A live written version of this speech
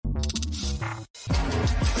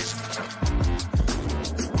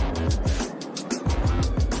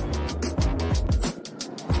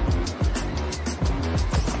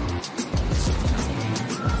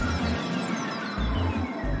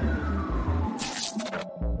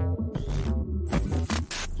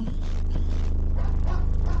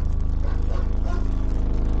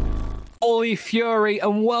Holy Fury,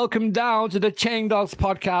 and welcome down to the Chain Dogs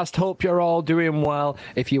podcast. Hope you're all doing well.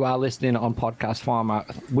 If you are listening on podcast format,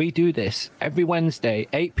 we do this every Wednesday,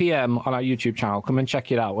 8 p.m. on our YouTube channel. Come and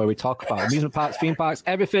check it out, where we talk about amusement parks, theme parks,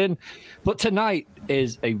 everything. But tonight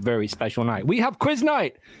is a very special night. We have quiz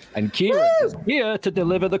night, and Kira is here to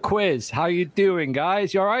deliver the quiz. How you doing,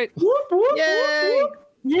 guys? You all right? Yay!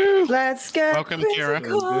 Let's go. Welcome,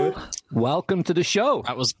 Kira. Welcome to the show.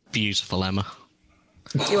 That was beautiful, Emma.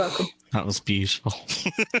 You're welcome. That was beautiful.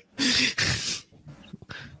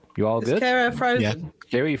 You all good? Is Kara frozen? Yeah.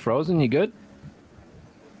 Kira, you frozen? You good?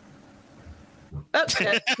 Oh,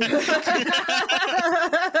 yeah.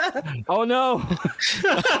 Oh no!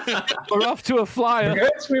 We're off to a flyer.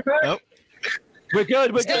 Nope. We're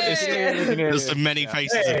good. There's so many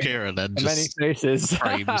faces of Kira then. Many Just faces.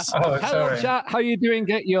 frames. Hello, chat. How you doing?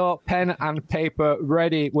 Get your pen and paper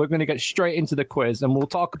ready. We're going to get straight into the quiz, and we'll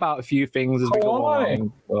talk about a few things as we go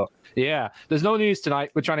along. But, yeah, there's no news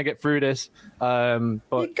tonight. We're trying to get through this. But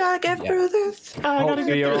You gotta get through this.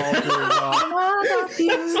 hopefully you're all doing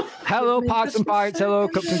well. Hello, Parks and Pirates. Hello,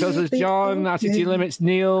 Cups and Coasters. John, RTT Limits,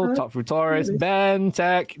 Neil, Top Fruit Taurus, Ben,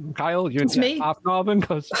 Tech, Kyle. You're It's me. Half Northern,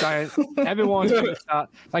 Ghost Giant. Everyone,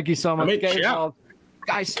 thank you so much. Get involved.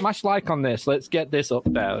 Guys, smash like on this. Let's get this up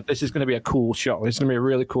there. This is going to be a cool show. This is going to be a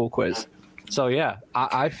really cool quiz. So, yeah,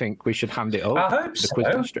 I think we should hand it over I hope to the quiz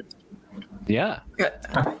so. master. Yeah.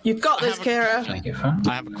 You've got this, Kira.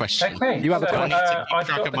 I have a question. Okay, You have a question. I've Track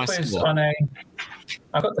got of the my quiz score.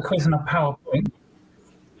 I've got the quiz on a PowerPoint.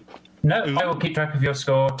 No, I will keep track of your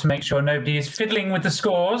score to make sure nobody is fiddling with the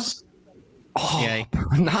scores. Yay.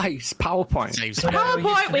 Nice. PowerPoint. Saves You know, PowerPoint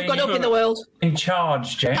used to we've got be up in the world. In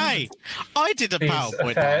charge, James. Hey, I did a These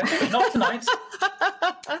PowerPoint. affairs, but not tonight.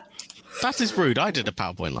 That is rude. I did a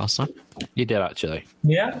PowerPoint last time. You did, actually.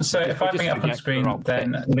 Yeah, so if I just bring it up on forget the screen, wrong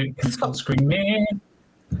then Luke can full screen me.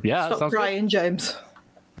 Yeah, that Stop sounds good. crying, James.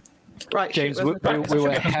 Right, James, shit, we where's the-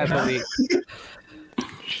 were heavily...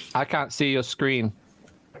 I can't see your screen.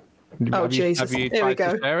 Oh, Have you Jesus. Here we tried to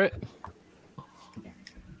go. share it?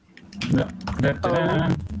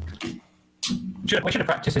 We should have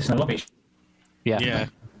practiced this in the lobby. Yeah. Yeah.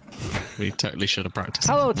 We totally should have practiced.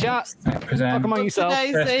 Hello, chat. Present. Talk among yourself.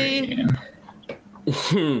 Daisy.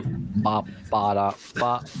 Ba, ba, da,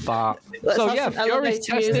 ba, ba. Let's So have yeah, some Fury's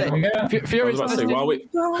elevator There we testing. go. Fury's I was about to say,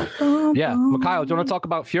 testing. Yeah, Mikhail, do you want to talk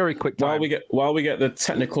about Fury quick time? while we get the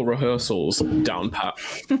technical rehearsals down pat.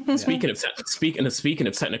 Speaking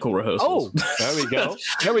of technical rehearsals. Oh, there we go.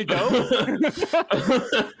 There we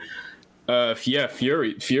go. Yeah,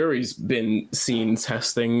 Fury's been seen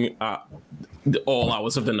testing at all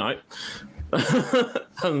hours of the night.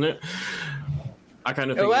 Hasn't it? I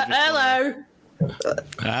kind of think. Well, hello.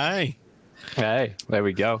 Hey. Hey, there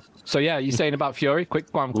we go. So yeah, you saying about Fury?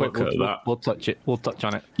 Quick one, quick. Look at that. We'll touch it. We'll touch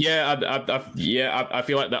on it. Yeah, I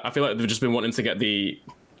feel like that. I feel like they've just been wanting to get the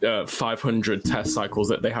 500 test cycles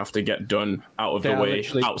that they have to get done out of They the are way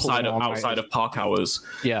literally outside pulling of park hours.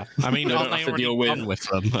 Yeah. I mean, They aren't don't they have to already deal with- done with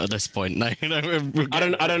them at this point? No, I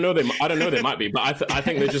don't know. They might be, but I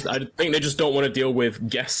think they just don't want to deal with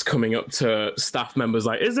guests coming up to staff members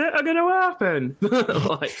like, "Is it going to happen?"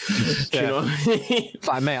 Like, you know. It's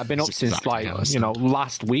like, mate, I've been up That's since exactly how it's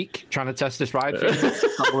last week trying to test this ride.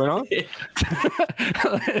 What's going on?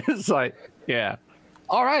 It's like, yeah.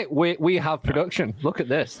 All right, we have production. Look at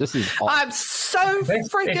this. This is awesome. I'm so This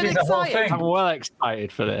freaking is the whole excited. thing. I'm well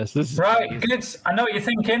excited for this. This is Right, amazing. good. I know what you're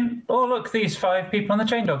thinking. Oh, look, these 5 people on the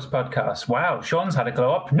Chain Dogs podcast. Wow, Sean's had a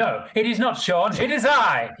glow up. No, it is not Sean. It is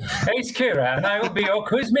I, Ace Kira, and I will be your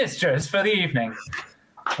quiz mistress for the evening.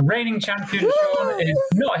 Reigning champion Sean is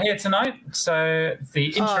not here tonight, so the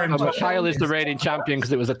interim. But Kyle is the reigning champion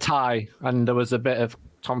because it was a tie and there was a bit of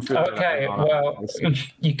tomfoolery. Okay, going on. well,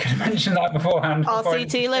 you could have mentioned that beforehand. before it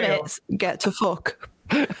RCT limits. Get to fuck.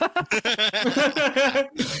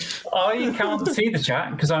 I can't see the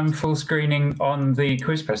chat because I'm full screening on the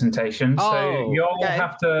quiz presentation, so Oh, you'll okay.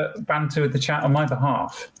 have to banter with the chat on my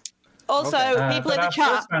behalf. Also, people But in the our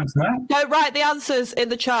chat, first man tonight- don't write the answers in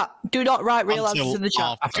the chat. Do not write real Until answers in the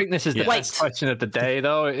chat. I think this is the Yeah. best question of the day,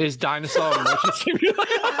 though. Is dinosaur motion simulator?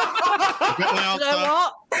 Got the You know answer.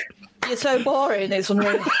 what? You're so boring. It's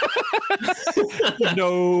unreal.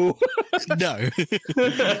 No. No.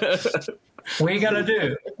 We're going to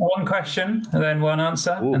do one question, and then one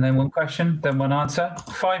answer, and then one question, then one answer.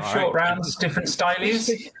 5 short rounds, different stylies.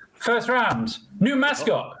 First round, new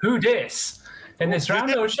mascot, who dis? In this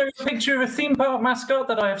round, I will show you a picture of a theme park mascot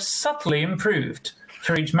that I have subtly improved.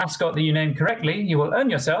 For each mascot that you name correctly, you will earn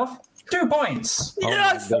yourself 2 points.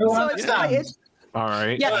 Yes, I'm Everyone so understand? excited. All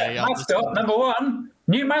right. Yeah. Mascot number 1,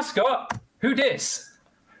 new mascot, who dis?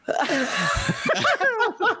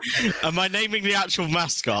 Am I naming the actual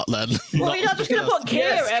mascot then? Well, you're not just going to put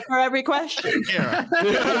Kira for every question. Kira.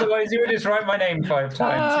 Otherwise, you would just write my name 5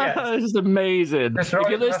 times. Yeah. This is amazing. That's If right,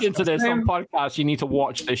 you're listening to that's this the on name. podcast, you need to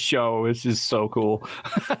watch this show. This is so cool.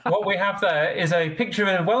 What we have there is a picture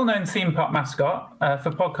of a well-known theme park mascot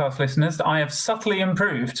for podcast listeners that I have subtly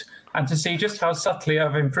improved. And to see just how subtly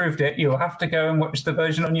I've improved it, you'll have to go and watch the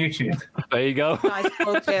version on YouTube. There you go. Nice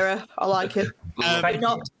plug, Kira. I like it. Thank Do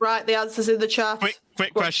not write the answers in the chat.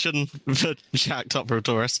 Quick question for Jack Topper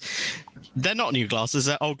Taurus. They're not new glasses,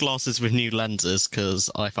 they're old glasses with new lenses because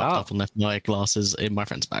I fucked up and left my glasses in my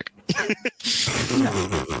friend's bag.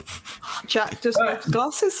 Jack just left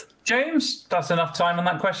glasses. James, that's enough time on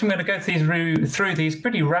that question. We're going to go through these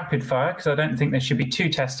pretty rapid fire because I don't think there should be too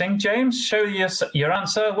testing. James, show your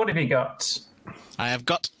answer. What have you got? I have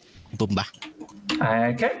got Bumba.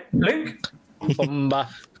 Okay. Luke? Bumba.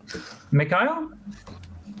 Mikhail?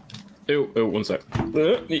 Oh, one sec.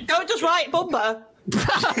 Don't just write Bumba.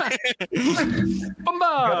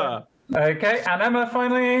 Bumba. Okay. And Emma,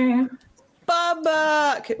 finally?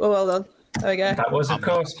 Bumba. Okay, well done. There we go. That was, of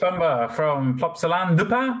course, Bumba from Plopsaland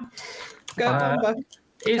Lupin. Go, Bumba.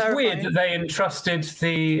 It's Terrifying. weird that they entrusted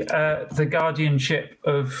the guardianship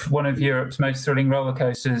of one of Europe's most thrilling roller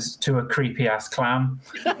coasters to a creepy ass clown.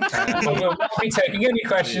 But we'll not be taking any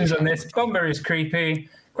questions on this. Bumba is creepy.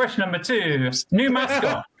 Question number 2: new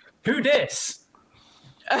mascot. Who dis?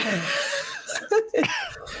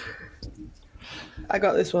 I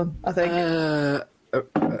got this one, I think.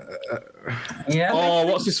 Yeah. Oh,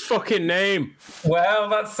 what's his fucking name? Well,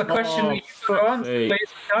 that's the question that you got on. sake. Please,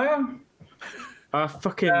 Kyle. I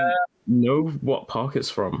fucking know what park it's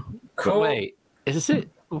from. Cool. Wait, is it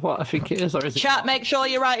what I think it is, or is it? Chat, make sure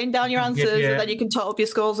you're writing down your answers Yeah. and then you can tot up your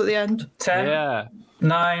scores at the end. 10, Yeah.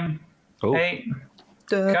 9, Oh. 8.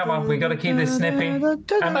 Come on, we got to keep this snippy.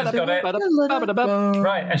 Emma's got it. Ba-da-ba-da-ba.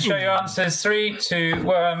 Right, and show your answers. 3, 2,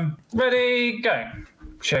 1. Ready, go.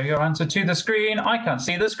 Show your answer to the screen. I can't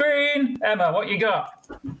see the screen. Emma, what you got?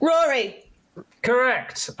 Rory.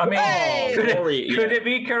 Correct. I mean, Hey! could it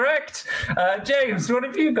be correct? James, what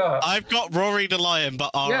have you got? I've got Rory the Lion,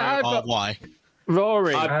 but Yeah, I've got- R-O-R-Y.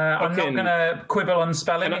 Rory. I'm not fucking- going to quibble on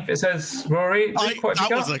spelling if it says Rory. Luke, what have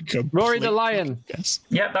That you was got? a complete Rory the Lion. guess.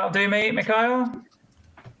 Yep, that'll do me. Mikhail?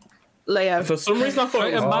 Leo. For some reason, I thought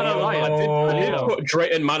it was Drayton Manor Lion. I did Oh. put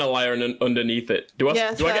Drayton Manor Lion underneath it. Do I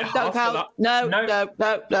Yes, get don't half for count. that? No.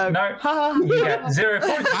 No. Ha. You get 0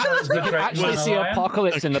 points. for the Drayton Actually, Manor see Lion.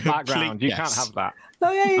 Apocalypse in the Complete background. You can't yes. have that.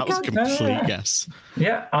 Oh, yeah, you That was a can. complete guess.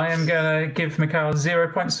 Yeah, I am going to give Mikhail 0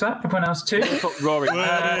 points for that. Everyone else 2. Put Rory.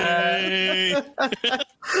 Hey.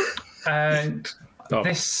 And Oh,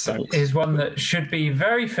 this thanks. is one that should be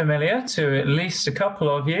very familiar to at least a couple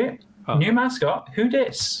of you. New mascot, who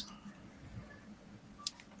dis?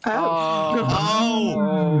 Oh.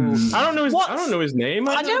 Oh, I don't know his. What? I don't know his name.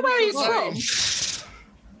 I know where he's from.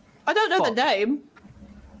 I don't know the name.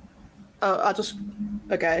 Oh, I just...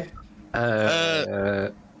 Okay.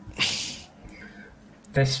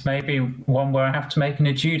 This may be one where I have to make an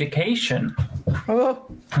adjudication. Oh,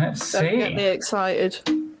 Let's don't get me see. excited.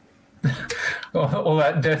 All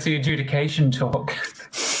that dirty adjudication talk.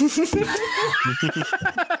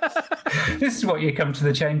 This is what you come to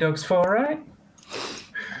the Chain Dogs for, right?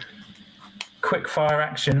 Quick fire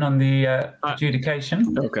action on the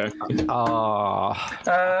adjudication. Okay. I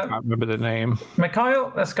can't remember the name.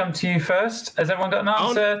 Mikhail, let's come to you first. Has everyone got an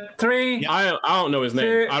answer? 3. I don't know his name.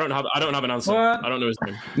 Two. I don't have an answer. What? I don't know his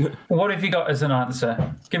name. What have you got as an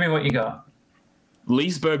answer? Give me what you got.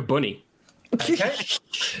 Leesburg Bunny. Okay.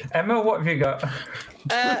 Emma, what have you got?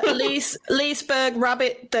 Leesburg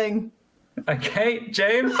rabbit thing. Okay,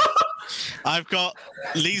 James. I've got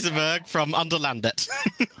Liseberg from Underlandet.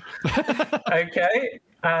 Okay,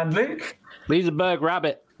 and Luke. Liseberg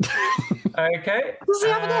Rabbit. Okay. Does he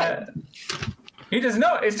have a name? He does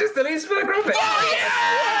not. It's just the Leesburg Rabbit.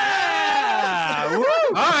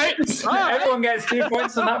 All right. Everyone gets 2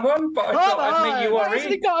 points on that one, but I thought I'd make you Why hasn't he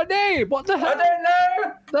worry. got a name? What the I hell? don't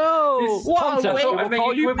know. No. This- What? Content, Content. so We'll I think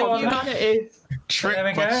call you you quibble on that. Humanity. Trick There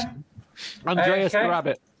we go. question. Andreas Okay. the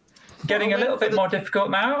Rabbit. Getting a little bit more difficult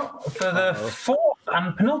now for the fourth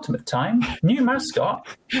and penultimate time. New mascot.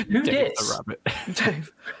 Who Dave dis? the Rabbit.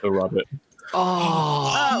 Dave. The rabbit.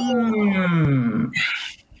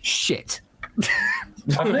 Shit.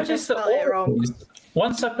 I've noticed that Spell it wrong.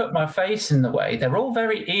 once I put my face in the way, they're all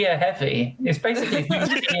very ear heavy. It's basically whose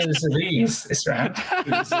ears are these this round,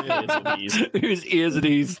 Whose ears are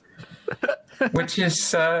these? which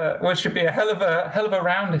should be a hell of a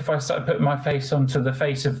round if I started putting my face onto the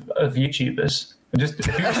face of YouTubers. Just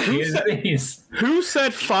whose ears are these? Who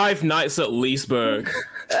said 5 Nights at Leesburg?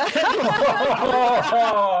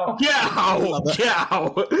 Oh, Get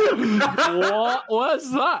out! What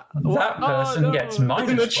was that? that person gets In the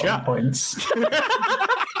minus 1 chat. points.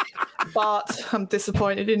 Bart, I'm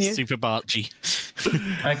disappointed in you. Super Bartgy.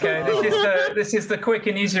 Okay, this is the quick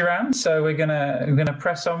and easy round. So we're gonna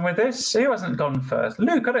press on with this. Who hasn't gone first?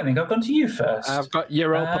 Luke, I don't think I've gone to you first. I've got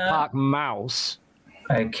Europa Park Mouse.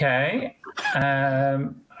 Okay,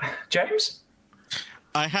 James.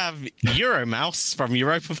 I have Euromouse from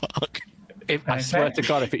Europa Park. I swear to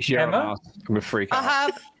God, if it's Euro Emma? Mouse, I'm gonna freak I out.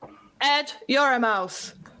 have Ed, you're a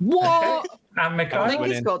mouse. What? And I Mikhail. think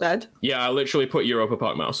he's called Ed. Yeah, I literally put Europa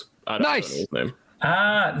Park Mouse. I don't Nice. know his name.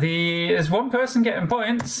 There's one person getting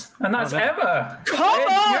points, and that's Emma. Come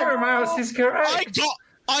on! Euromouse is correct.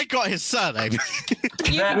 I got his surname. You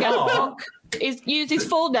can get a book. Use his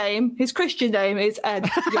full name. His Christian name is Ed.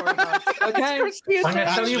 You're a mouse. Okay. I'm going to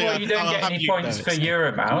tell you Actually, why you don't I'll get have any you points know for it.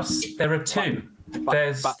 Euromouse. There are 2.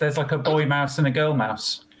 There's like a boy mouse and a girl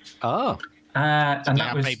mouse. Oh. And that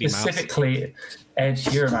Yeah, was baby mouse. specifically Ed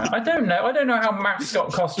Euromouse. I don't know how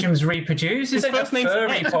mascot costumes reproduce. Is it a first name's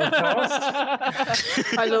furry Ed.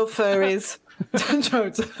 podcast? I love furries.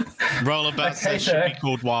 Rollerbird says so- should be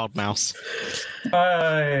called Wild Mouse.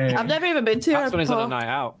 I've never even been to That's Europa when he's on a Park. night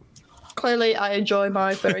out. Clearly, I enjoy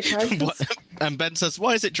my furry characters. What? And Ben says,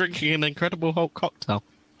 why is it drinking an Incredible Hulk cocktail?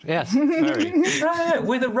 Yes, very.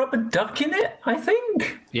 With a rubber duck in it, I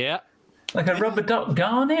think. Yeah. Like a rubber duck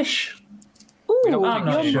garnish. Ooh, I'm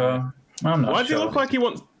not yum. sure. I'm not Why does he sure. look like he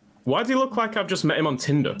wants? Why does he look like I've just met him on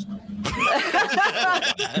Tinder?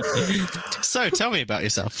 So tell me about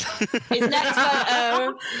yourself. His next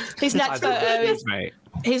photo. His next photo is mate.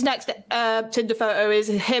 his next Tinder photo is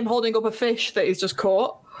him holding up a fish that he's just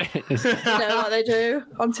caught. You know, like they do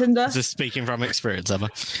on Tinder. Just speaking from experience, Emma.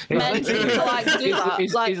 Men seem to like to do that.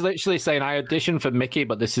 He's Like, literally saying, I auditioned for Mickey,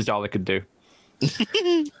 but this is all I could do.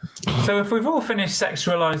 So if we've all finished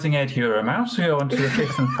sexualizing Ed Euromouse, we go on to the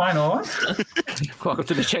 5th and final one. Welcome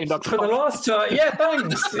to the Chain Dog For the last time, yeah,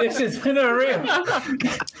 thanks. This has been a real.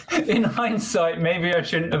 In hindsight, maybe I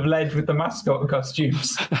shouldn't have led with the mascot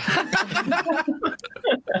costumes. For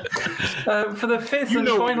the 5th and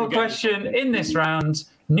know what final you're getting. question in this round,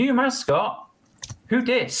 new mascot, who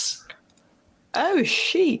dis? oh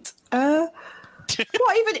shit. What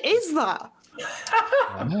even is that?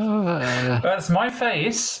 That's my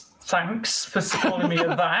face. Thanks for calling me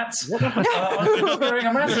that. I'm just wearing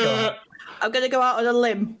a mascot. I'm going to go out on a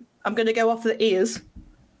limb. I'm going to go off the ears.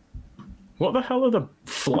 What the hell are the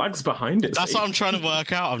flags behind it? That's what I'm trying to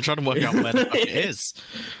work out. I'm trying to work out where the fuck it is.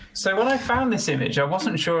 So when I found this image, I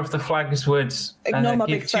wasn't sure if the flags would Ignore my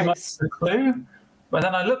give big too much face. of a clue. But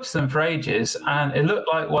then I looked at them for ages, and it looked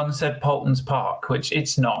like one said Polton's Park, which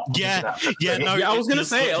it's not. Yeah, yeah, no. Yeah, I was it gonna does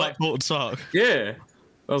say, look like- like Porton Park. Yeah.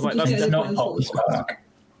 I was like, Just that's It's Yeah, not it's Polton's Park.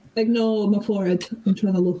 Ignore my forehead. I'm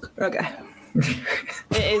trying to look. Okay.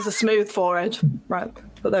 It is a smooth forehead. Right.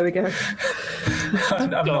 But there we go. I'm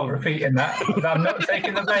not repeating that. I'm not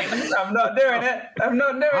taking the bait. I'm not doing it. I'm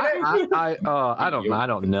not doing it. I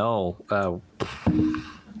don't know.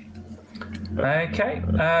 Okay.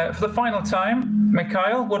 For the final time,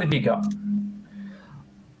 Mikhail, what have you got?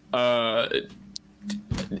 I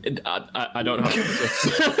don't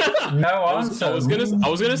have. No I answer. was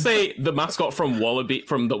gonna say the mascot from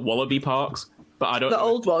the Wallaby Parks, but I don't. The know.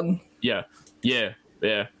 old one. Yeah.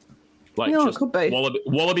 Like Yeah, it just could be.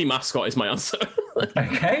 Wallaby mascot is my answer.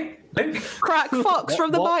 Okay. Luke? Crack Fox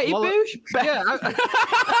from the what- Mighty what- Boosh. Yeah.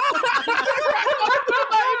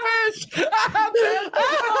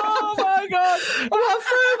 Oh my god! What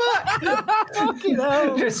a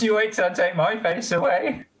throwback! Just you wait till I take my face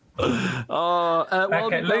away.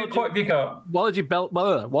 Okay, Luke, what have you got?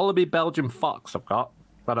 Wallaby Belgian Fox. I've got.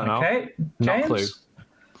 I don't know. Okay. No James? clue.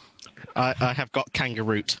 I have got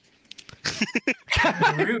Kangaroo.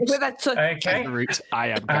 Root. With a t- Okay. Kangaroo. I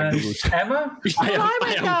am And kangaroo. Emma? I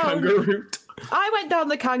went down. kangaroo. I went down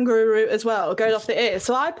the kangaroo route as well, going off the ear.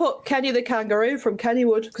 So I put Kenny the kangaroo from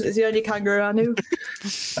Kennywood because it's the only kangaroo I knew.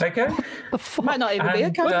 Okay. Might not even be a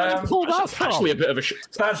And, kangaroo. Pull that from. Actually, a bit of a.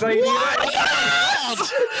 That's how you do that.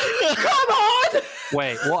 Come on!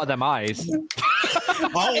 Wait, what are them eyes?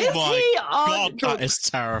 Oh Is my he on god, that drugs? is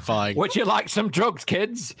terrifying. Would you like some drugs,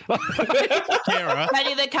 kids? Kira,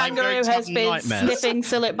 Benny the I'm kangaroo going to has have been nightmares. sniffing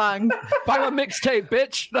Sillet Bang. Buy a mixtape,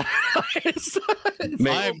 bitch.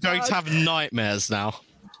 I am going to have nightmares now.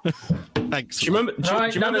 Thanks. Do you remember? Do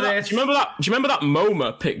Right, you none remember of that? this. Do you remember that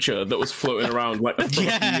MoMA picture that was floating around like a few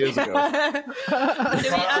years ago?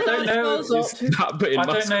 I don't know. That bit in I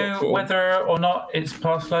don't mascot know form. whether or not it's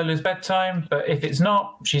past Lola's bedtime, but if it's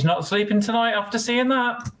not, she's not sleeping tonight after seeing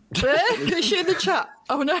that. Is she in the chat?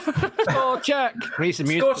 Oh no. Score check. We need some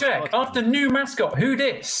music. Score check. After new mascot, who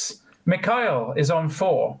dis? Mikhail is on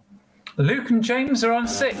 4. Luke and James are on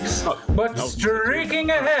 6. But streaking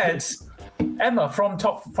ahead, Emma from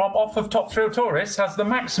off of Top Thrill Tourist has the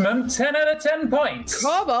maximum 10 out of 10 points.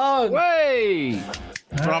 Come on. Way.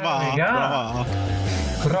 Brava,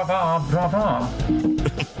 brava. Brava, brava.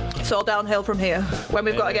 It's all downhill from here. When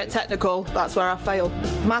we've got to get technical, that's where I fail.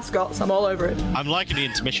 Mascots, I'm all over it. I'm liking the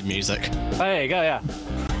intermission music. There you go. Yeah.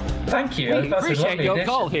 Thank you. We That's a appreciate lovely your addition.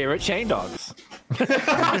 call here at Chain Dogs.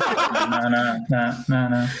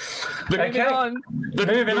 No. Okay.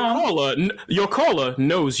 Moving on. Your caller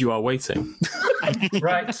knows you are waiting.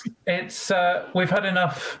 Right. It's we've had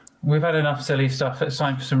enough. We've had enough silly stuff. It's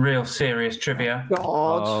time for some real serious trivia. God.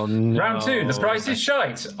 Oh, no. Round 2, the price is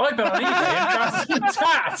shite. I've been on eBay and found some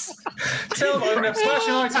tats. I'm going to flash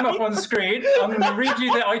an item up on screen. I'm going to read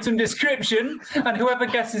you the item description, and whoever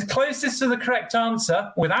guesses closest to the correct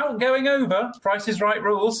answer without going over Price is Right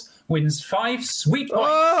rules wins 5 sweet points.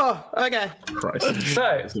 Oh, okay. Christ.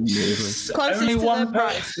 So, Closest only to one the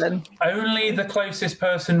price then. only the closest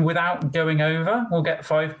person without going over will get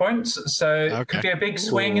 5 points. So it could be a big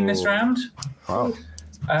swing in this round. Wow.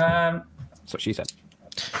 Um, That's what she said.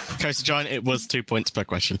 Coaster Giant, it was 2 points per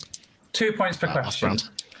question. 2 points per Last question. round.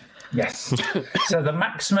 Yes. So the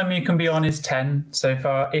maximum you can be on is 10 so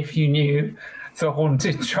far. If you knew the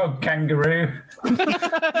haunted drug kangaroo.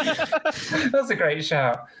 That's a great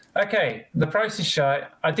shout. Okay, the price is shite.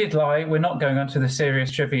 I did lie. We're not going on to the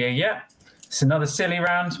serious trivia yet. It's another silly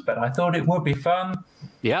round, but I thought it would be fun.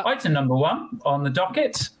 Yeah. Item number 1 on the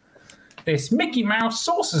docket. This Mickey Mouse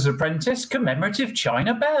Sorcerer's Apprentice commemorative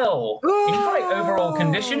China bell. In great overall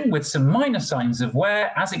condition with some minor signs of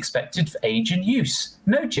wear as expected for age and use.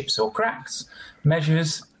 No chips or cracks.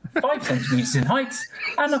 Measures 5 centimetres in height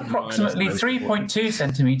and approximately 3.2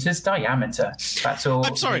 centimetres diameter. That's all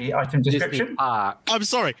I'm sorry. the item description. Disney Park. I'm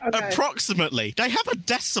sorry, Okay. approximately. They have a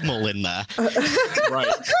decimal in there. Right.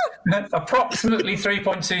 Approximately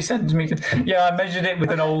 3.2 centimetres. Yeah, I measured it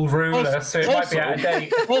with an old ruler, so it might be out of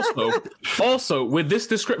date. Also, with this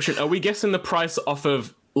description, are we guessing the price off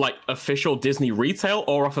of like official Disney retail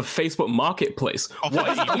or off of Facebook Marketplace? What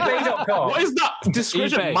is, eBay.com. what is that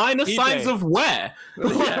description? eBay. Minor eBay. signs of where?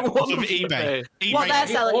 Yeah. What Of the- eBay. What they're eBay.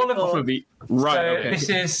 selling all it of for. of the- Right. So Okay.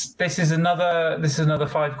 this is another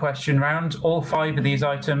 5 question round. All 5 of these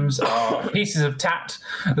items are pieces of tat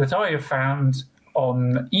that I have found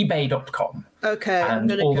on eBay.com. Okay, I'm And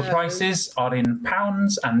gonna all go. the prices are in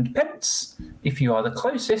pounds and pence. If you are the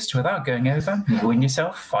closest without going over, you win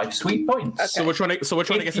yourself 5 sweet points. So we're trying to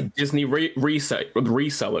guess a Disney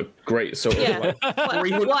reseller. Great. So Yeah. like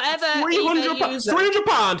 300 Whatever 300 eBay user.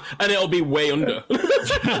 £300 and it'll be way under.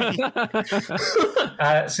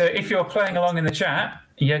 So if you're playing along in the chat,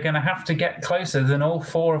 you're going to have to get closer than all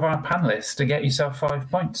 4 of our panelists to get yourself 5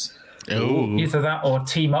 points. Ooh. Either that or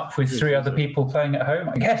team up with 3 other people playing at home,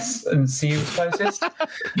 I guess, and see who's closest.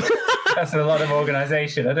 That's a lot of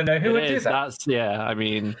organisation. I don't know who would do that. That's I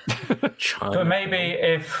mean, But maybe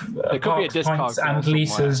if could be a Parks, Discog Pints, girl and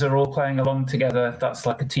Lisa's are all playing along together, that's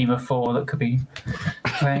like a team of 4 that could be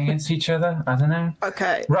playing against each other. I don't know.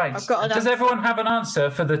 Okay. Right. I've got an Does answer. everyone have an answer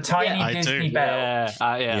for the tiny Yeah. I do. Disney bell?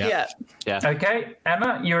 yeah. Yeah. Okay,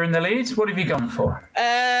 Emma, you're in the lead. What have you gone for?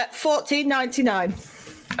 $14.99.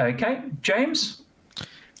 Okay, James.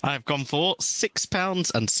 I've gone for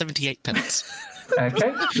 £6.78.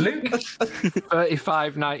 Okay, Luke.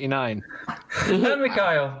 $35.99. And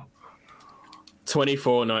Mikhail.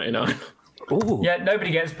 $24.99. Ooh. Yeah,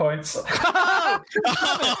 nobody gets points. Oh,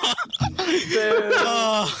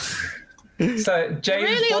 So James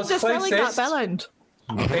Really was underselling that closest bell end.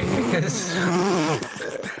 because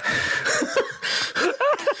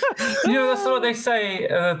that's what they say.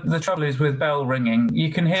 The trouble is with bell ringing,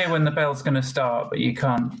 you can hear when the bell's going to start, but you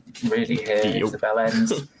can't really hear if the bell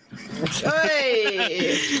ends.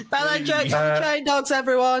 Hey! Bell end jokes on the Chain Dogs,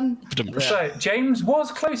 everyone. So James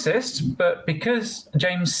was closest, but because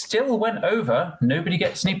James still went over, nobody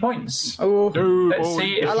gets any points. Oh, Let's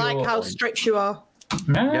see if I like you're- how strict you are.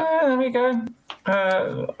 There we go.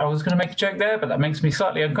 I was going to make a joke there, but that makes me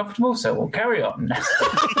slightly uncomfortable, so we'll carry on. Why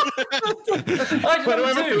do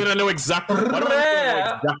I have to know exactly? Why do I have to know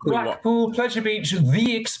Rare exactly what? Blackpool Pleasure Beach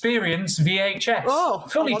The Experience VHS. Oh,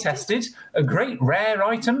 Fully I want tested. A great rare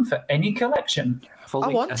item for any collection. I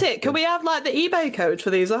want it. Can we have like the eBay code for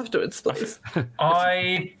these afterwards, please?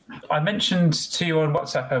 I mentioned to you on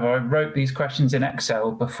WhatsApp, Emma, I wrote these questions in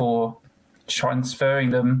Excel before transferring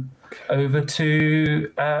them over to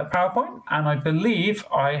PowerPoint, and I believe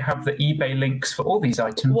I have the eBay links for all these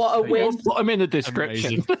items. What a win! Put them in the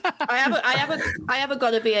description. I haven't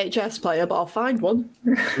got a VHS player, but I'll find one.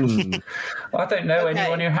 I don't know Okay.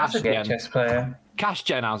 anyone who has a Cash VHS player. Cash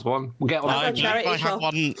Gen has one. We'll get one. I've got charity I have shop.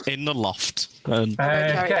 one in the loft. And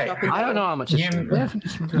Charity Okay. shopping. I don't know how much it's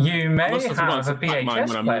You may I must have forgotten have a to pack mine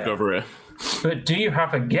when I VHS moved player, over here. but do you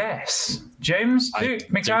have a guess? James,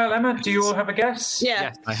 Mikhail, Emma, do you all have a guess?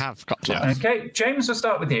 Yeah. I have got one. Okay, James, we'll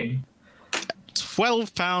start with you.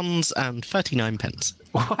 £12.39.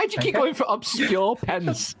 Why'd you keep going for obscure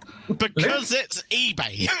pence? Because it's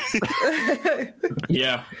eBay.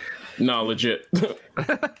 Yeah. No, legit.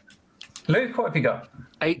 Luke, what have you got?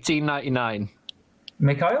 $18.99.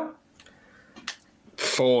 Mikhail?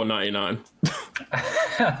 $4.99.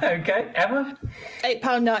 Okay, Emma?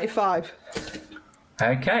 £8.95.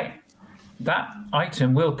 Okay. That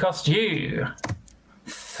item will cost you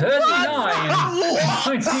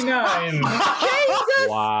 $39.99. Jesus!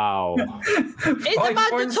 Wow. Is 5 Amanda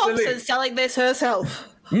points to Thompson Luke. selling this herself?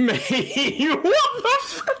 Me? What the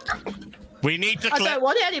fuck? We need to I don't clip.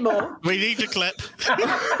 want it anymore. We need to clip.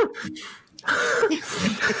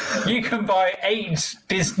 You can buy 8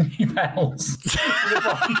 Disney bells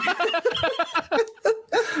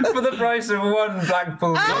for the price of 1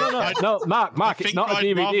 Blackpool. No, Mark, it's think not a I'd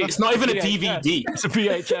DVD. rather- It's not even a DVD. It's a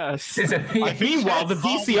VHS. It's a Meanwhile, the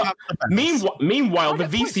VCR. Meanwhile, the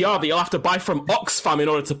VCR that you'll have to buy from Oxfam in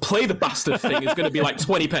order to play the bastard thing is going to be like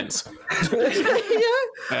 20 pence.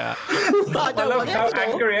 Yeah, But I I don't love want it how anymore.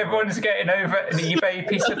 angry everyone's getting over an eBay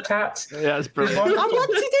piece of tat. yeah, it's brilliant. I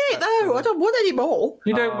wanted it though. I don't want any more.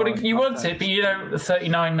 You don't you want it, but you don't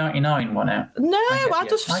 $39.99 want it. No, I'll you.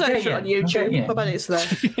 just I search get it on you. I get YouTube. you. I bet it's there.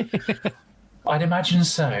 I'd imagine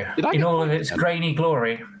so, I in get all of its grainy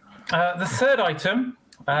glory. The third item,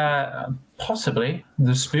 possibly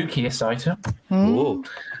the spookiest item. Ooh.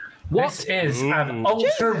 This is an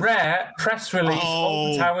ultra rare press release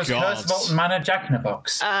Alton Towers God. Curse of Alton Manor Jack in a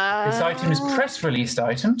Box. This item is press released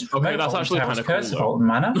item to promote that's Alton actually Towers kinda cool, Curse of though. Alton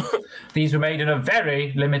Manor. These were made in a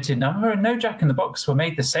very limited number, and no Jack in the Box were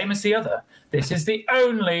made the same as the other. This is the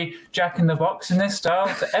only Jack in the Box in this style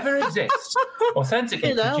to ever exist,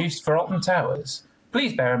 authentically You know. produced for Alton Towers.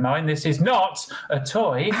 Please bear in mind this is not a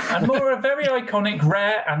toy, and more a very iconic,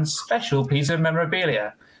 rare, and special piece of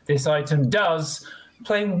memorabilia. This item does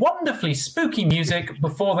play wonderfully spooky music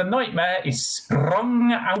before the nightmare is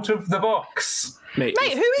sprung out of the box. Mate,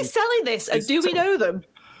 Mate, who is selling this, and do we know them?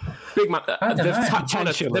 Big man, don't they've know. tacked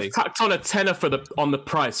Potentially. on a tenner on the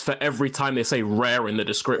price for every time they say rare in the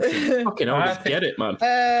description. Fucking hell, I just think- get it, man.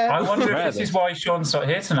 I wonder Rare if this is why Sean's not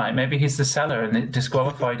here tonight. Maybe he's the seller and it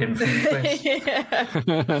disqualified him from the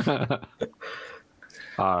quiz.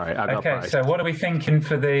 All right, I got Okay, price. so what are we thinking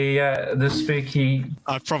for the spooky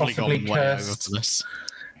I've probably Possibly gone way over cursed. for this.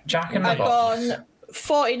 Jack in the I've Box? gone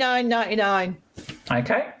 $49.99.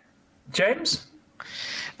 Okay. James?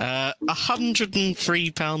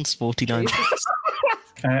 £103.49.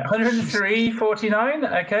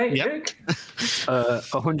 $103.49. Okay. Yep. Luke?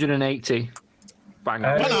 180. Bang.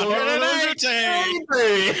 Uh,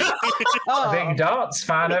 180! Oh, Big darts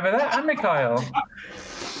fan over there. And Mikhail.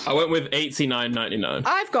 I went with $89.99.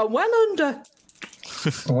 I've gone well under.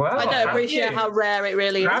 Well, I don't appreciate how rare it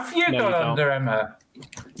really is. Have you No, gone you don't. under, Emma?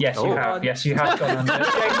 Yes, you Oh. have. Yes, you have gone under.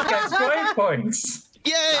 James gets 5 points.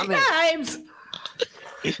 Yay! James!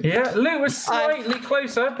 Yeah, Luke was slightly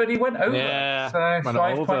closer, but he went over. Yeah, so went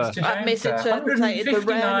 5 over. points to James. I've misinterpreted the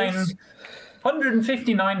rareness.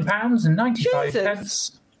 £159.95.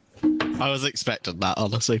 Jesus. I was expecting that,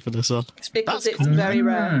 honestly, for this one. It's because That's it's very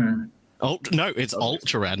rare. Hmm. No, it's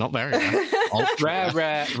ultra rare, not very rare. Ultra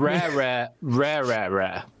Rare. Rare.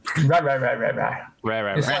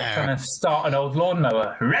 It's like trying to start an old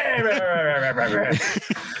lawnmower. Rare.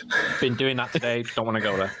 Been doing that today. Don't want to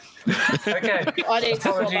go there. Okay. I need to sort that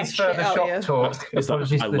Apologies for shit the out shop here. talk.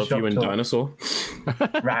 Apologies I for the love shop you in talk. Dinosaur.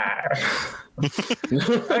 Rawr.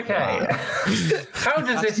 Okay. How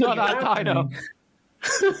does this not keep that dino. happening?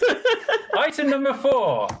 Item number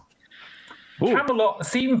 4. Ooh. Camelot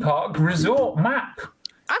Theme Park Resort Map.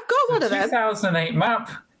 I've got one of them. 2008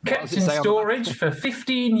 map. does Kept it in say on the storage for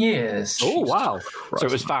 15 years. Oh, wow. So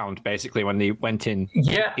it was found, basically, when they went in.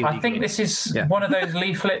 Yeah, I think illegally. this is Yeah. one of those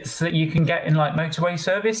leaflets that you can get in like motorway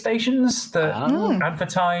service stations that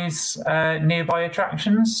advertise nearby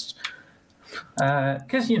attractions.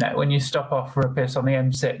 Because, when you stop off for a piss on the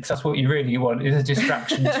M6, that's what you really want, is a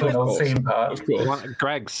distraction to an old theme park. Of course. I want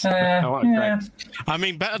Greg's. I want Yeah. Greg's. I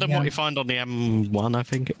mean, better than what you find on the M1, I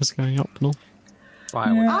think it was going up and all. Right,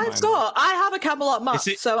 I have a Camelot map,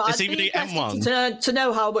 so I'd it's even be the interested M1. to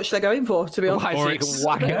know how much they're going for, to be honest. Why, so Or you can it's-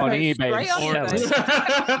 whack it on Yeah, eBay. straight on and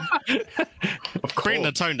sell it. Bring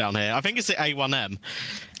the tone down here. I think it's the A1M.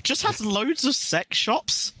 Just has loads of sex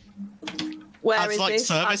shops. Where As, is like, this?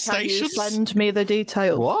 service And can you stations? send me the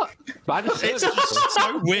details? What? By the It's service? just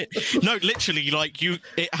so weird. No, literally,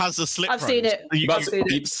 it has a slip. I've seen it. You- I've seen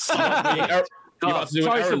it. You're about to do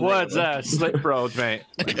an Choice of errand words there. there. Slip road, mate.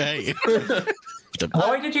 Okay.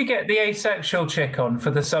 Why did you get the asexual chick on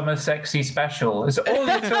for the summer sexy special? Is all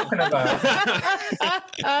you're talking about.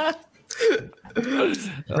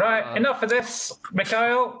 Right, enough of this.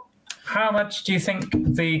 Mikhail, how much do you think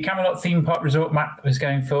the Camelot theme park resort map is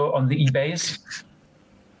going for on the eBays?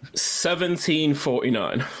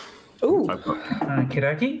 1749. Ooh. Okie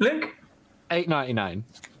dokie. Luke? $8.99.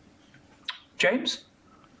 James?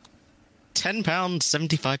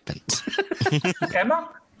 £10.75. Emma?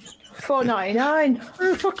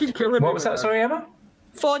 $4.99. Fucking killing What was that, sorry, Emma?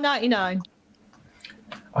 $4.99.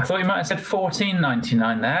 I thought you might have said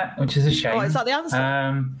 $14.99 there, which is a shame. Oh, is that the answer?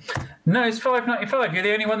 No, it's $5.95. You're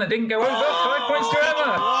the only one that didn't go over. 5 points to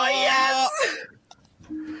Emma. Oh, yes!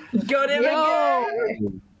 Got him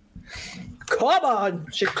again. Come on.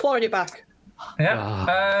 She's clawing it back.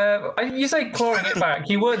 Yeah. You say clawing it back.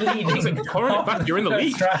 You were leading. Clawing it back, you're in the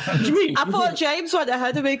lead. First What do you mean? I thought James went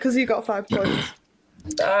ahead of me because he got 5 points.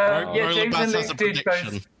 Yeah, Roller James Bass and has a Luke did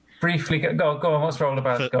prediction. both briefly. Go on. What's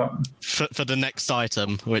Rollerbass got? For the next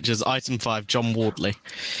item, which is item 5, John Wardley.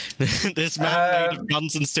 This man made of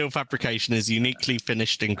guns and steel fabrication is uniquely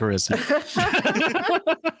finished in charisma.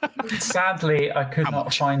 Sadly, I could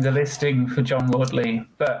not find a listing for John Wardley,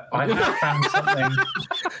 but I have found something.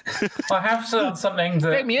 I have found something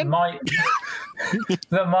that Damien? might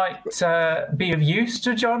be of use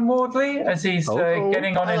to John Wardley as he's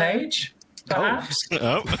getting on in age. Perhaps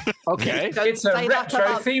Oh. Okay. it's a say that retro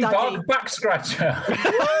about theme Daddy. park back scratcher.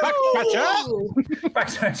 Back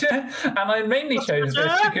scratcher, and I mainly chose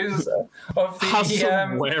this because of Has the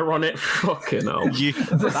some wear on it. Fucking hell.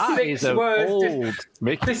 the That is 6 an words. old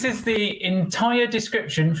Mickey. This is the entire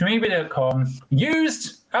description from ebay.com.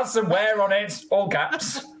 Used, has some wear on it, all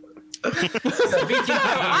gaps. So VTP,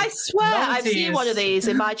 I swear I've seen 90s. one of these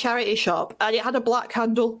in my charity shop and it had a black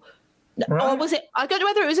handle. Right. Or was it? I don't know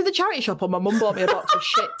whether it was in the charity shop or my mum bought me a box of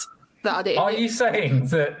shit that had it in Are it. you saying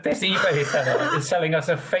that this eBay seller is selling us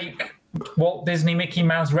a fake Walt Disney Mickey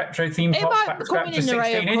Mouse retro theme It park might back be coming scratcher in an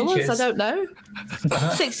array 16 of colours, inches? I don't know.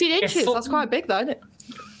 16 inches, full- that's quite big though, isn't it?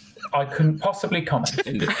 I couldn't possibly comment.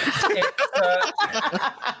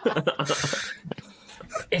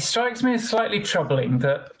 It strikes me as slightly troubling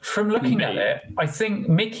that from looking at it, I think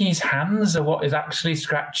Mickey's hands are what is actually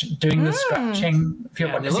doing the scratching.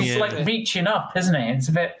 Because he's like reaching up, isn't he? It's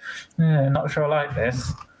a bit, not sure I like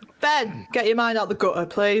this. Ben, get your mind out the gutter,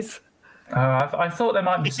 please. I thought there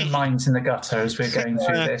might be some lines in the gutter as we're going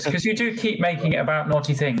through this, because you do keep making it about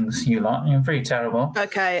naughty things, you lot. You're pretty terrible.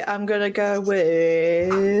 Okay, I'm going to go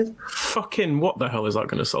with... Fucking what the hell is that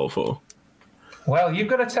going to sell for? Well, you've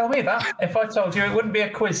got to tell me that. If I told you, it wouldn't be a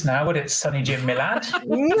quiz now, would it, Sonny Jim Millard?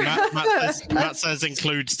 Matt says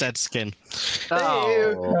includes dead skin.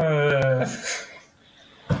 Oh.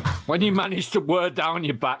 When you manage to word down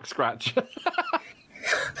your back scratch.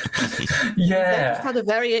 Yeah. Had a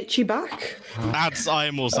very itchy back. Ads, I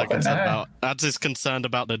am also concerned about. Ads is concerned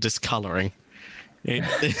about the discolouring.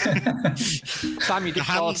 Sam, you The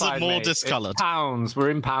hands are disqualified, more mate. It's discoloured. pounds. We're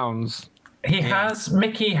in pounds.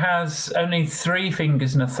 Mickey has only 3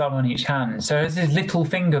 fingers and a thumb on each hand, so has his little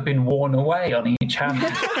finger been worn away on each hand?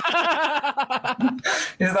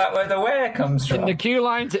 Is that where the wear comes In from? the queue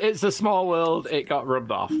line to It's a Small World, it got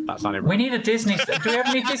rubbed off. That's not it. We need a Disney. Do we have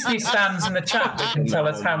any Disney stands in the chat that can tell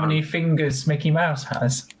us how many fingers Mickey Mouse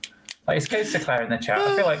has? Like, it goes to Claire in the chat.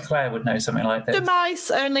 I feel like Claire would know something like this. Do mice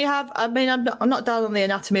only have... I mean, I'm not down on the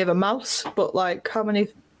anatomy of a mouse, but, like, how many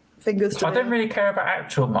fingers do I they don't have? really care about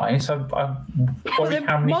actual mice. I'm worried they're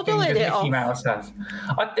how many modelling fingers it Mickey off. Mouse has.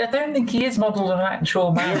 I don't think he is modelled on an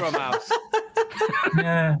actual mouse. You're a mouse.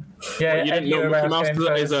 Yeah, yeah. You Ed, didn't know you were Mickey around Mouse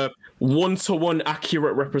going is first. a one-to-one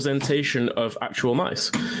accurate representation of actual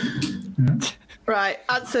mice. Right,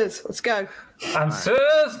 answers. Let's go.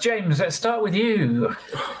 Answers, James. Let's start with you.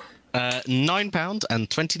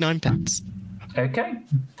 £9.29. Okay.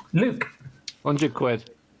 Luke. 100 quid.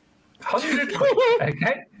 100 quid.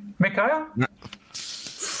 Okay. Mikhail?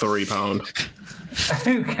 £3.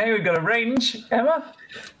 Okay, we've got a range. Emma?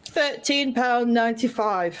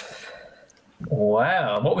 £13.95.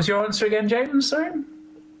 Wow. What was your answer again, James? Sorry?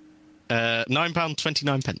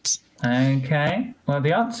 £9.29. Okay. Well,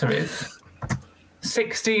 the answer is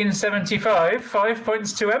 16.75. 5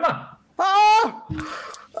 points to Emma. Oh,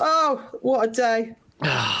 what a day.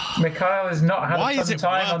 Mikhail has not had Why a is fun it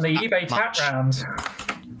time worth on the that eBay tap much? round.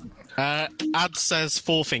 Ad says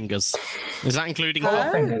 4 fingers. Is that including Four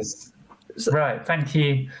half? fingers. Right, thank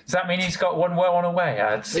you. Does that mean he's got one well on away,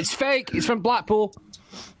 ads? It's fake. It's from Blackpool.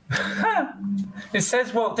 It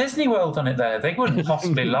says Walt Disney World on it there. They wouldn't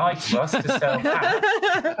possibly lie to us to sell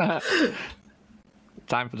that.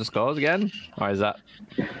 Time for the scores again? Or is that?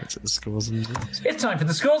 It's the scores and It's time for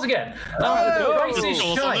the scores again. After the price is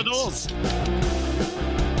scores on the shite. doors.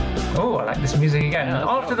 Oh, I like this music again.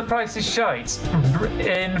 After the price is shite,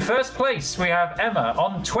 in first place we have Emma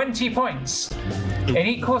on 20 points. In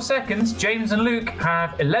equal seconds, James and Luke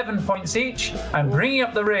have 11 points each, and bringing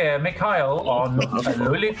up the rear, Mikhail on a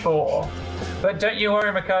lowly 4. But don't you worry,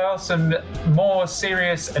 Mikhail, some more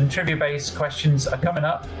serious and trivia-based questions are coming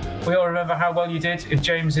up. We all remember how well you did in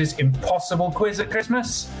James's impossible quiz at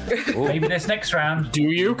Christmas. Maybe this next round. Do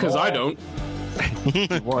you? Because I don't.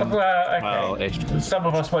 One. Well, okay. Some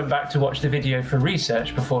of us went back to watch the video for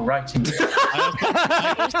research before writing.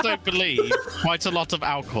 I also believe quite a lot of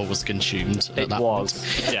alcohol was consumed at It that was.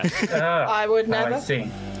 point. Yeah. I would I never. see.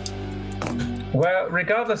 Well,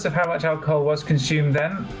 regardless of how much alcohol was consumed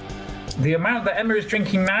then, the amount that Emma is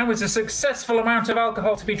drinking now is a successful amount of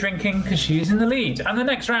alcohol to be drinking because she is in the lead. And the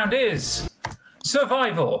next round is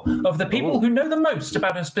survival of the people who know the most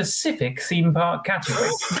about a specific theme park category.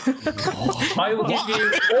 I will give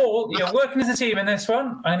you all, you're working as a team in this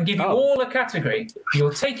one, I'm going to give you all a category.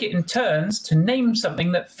 You'll take it in turns to name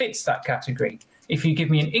something that fits that category. If you give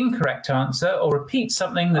me an incorrect answer or repeat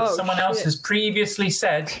something that someone else has previously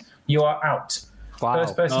said, you are out. Wow.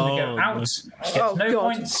 First person to go out gets no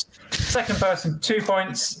points. Second person, 2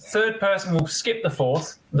 points. Third person will skip the 4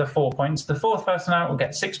 points. The fourth person out will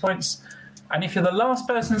get 6 points. And if you're the last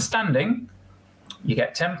person standing, you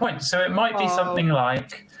get 10 points. So it might be something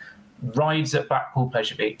like rides at Blackpool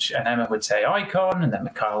Pleasure Beach. And Emma would say Icon, and then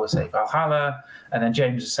Mikhail would say Valhalla, and then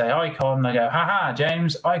James would say Icon. And I go, haha,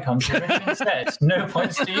 James, Icon's already instead. No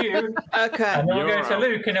points to you. Okay. And then we'll go to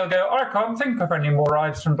Luke, and he'll go, I can't think of any more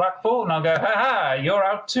rides from Blackpool. And I'll go, haha, you're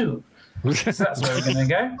out too. So that's where we're going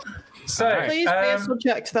to go. So Please be a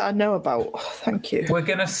subject that I know about. Thank you. we're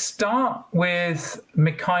going to start with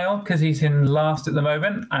Mikhail because he's in last at the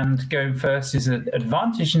moment, and going first is an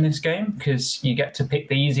advantage in this game because you get to pick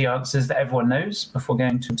the easy answers that everyone knows before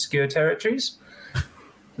going to obscure territories.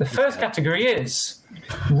 The first category is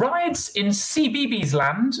rides in CBeebies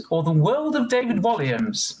Land or the world of David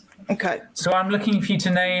Walliams. Okay. So I'm looking for you to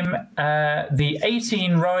name the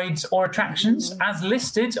 18 rides or attractions as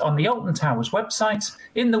listed on the Alton Towers website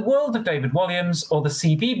in the world of David Walliams or the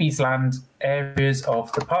CBeebies Land areas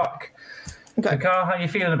of the park. Okay. Carl, how are you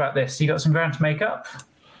feeling about this? You got some ground to make up?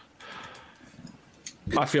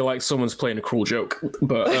 I feel like someone's playing a cruel joke,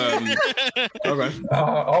 but okay.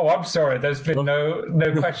 Oh, I'm sorry. There's been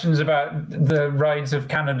no questions about the rides of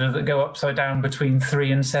Canada that go upside down between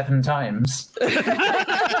 3 and 7 times.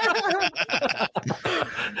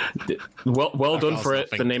 Well done for it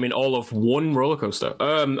for naming all of one roller coaster.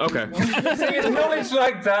 Okay. See, it's knowledge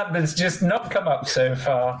like that that's just not come up so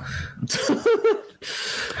far.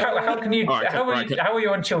 How can you? All right, how are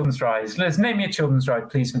you on children's rides? Let's name your children's ride,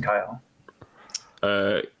 please, Mikhail.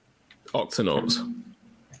 Octonauts.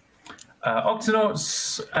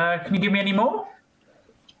 Octonauts. Can you give me any more?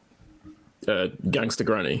 Gangster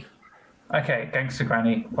Granny. Okay, Gangster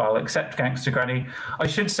Granny. Well, I'll accept Gangster Granny. I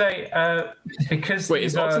should say because Wait,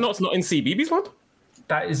 is Octonauts not in CBeebies Land?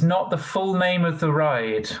 that is not the full name of the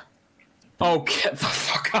ride. Oh, get the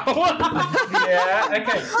fuck out! Yeah,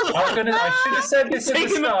 okay. I should have said this at the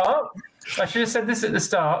start. I should have said this at the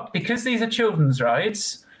start. Because these are children's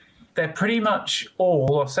rides, they're pretty much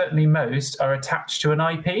all, or certainly most, are attached to an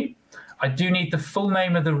IP. I do need the full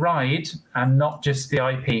name of the ride and not just the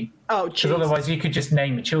IP. Oh, Because jeez. otherwise you could just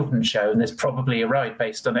name a children's show and there's probably a ride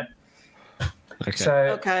based on it. Okay. So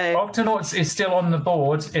Okay. Octonauts is still on the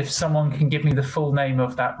board if someone can give me the full name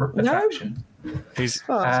of that attraction. Who's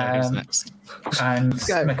Um, next? And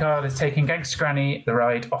go. Mikhail is taking Gangster Granny, the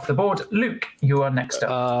ride, off the board. Luke, you are next up.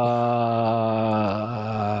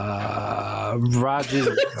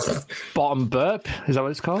 Raj's bottom burp. Is that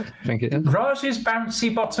what it's called? I think it is. Raj's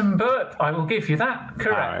bouncy bottom burp. I will give you that.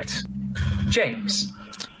 Correct. James.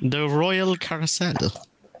 The Royal Carousel.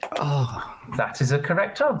 That is a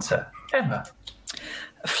correct answer. Emma.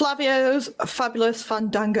 Flavio's Fabulous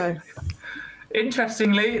Fandango.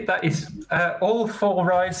 Interestingly, that is all 4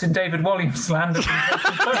 rides in David Williams' land have been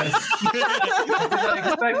taken first. I did not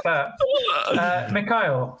expect that.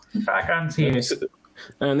 Mikhail, background to you.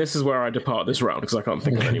 And this is where I depart this round because I can't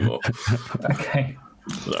think of any more. Okay.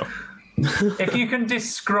 So. If you can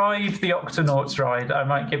describe the Octonauts ride, I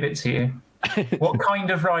might give it to you. What kind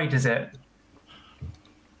of ride is it?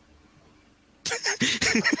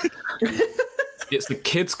 It's the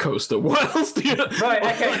kids' coaster. What else do you know? Right,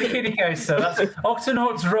 okay, the kiddie coaster. That's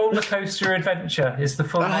Octonauts Roller Coaster Adventure is the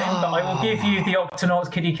full name, but I will give you the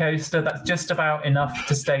Octonauts kiddie coaster. That's just about enough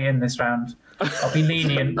to stay in this round. I'll be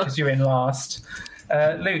lenient because you're in last.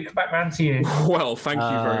 Luke, back round to you. Well, thank you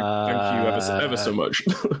ever so much.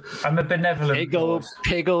 I'm a benevolent board.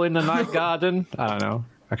 Piggle in the Night Garden. I don't know.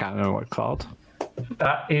 I can't remember what it's called.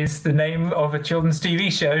 That is the name of a children's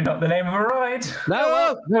TV show, not the name of a ride.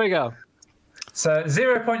 No, there we go. So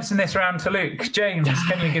 0 points in this round to Luke. James,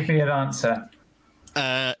 can you give me an answer?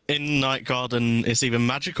 In Night Garden, it's either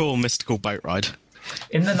magical or mystical boat ride.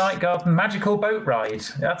 In the Night Garden Magical Boat Ride.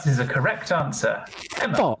 That is a correct answer.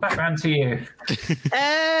 Emma, back round to you.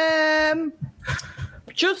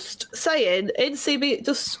 Just saying, in CB,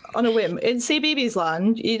 just on a whim, in CBeebies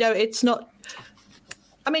Land, you know, it's not.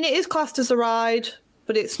 I mean, it is classed as a ride,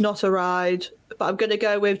 but it's not a ride. But I'm going to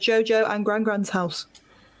go with JoJo and Gran Gran's house.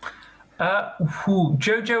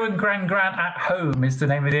 JoJo and Gran Gran at Home is the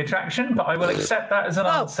name of the attraction, but I will accept that as an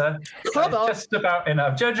answer. Just about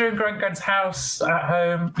enough. JoJo and Gran Gran's house at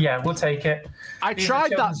home. Yeah, we'll take it. I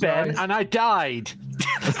tried that, Ben, and I died.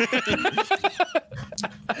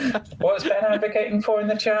 What's Ben advocating for in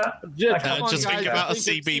the chat? Just think about a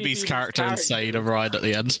CBeebies character and say the ride at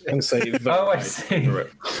the end. And say I see.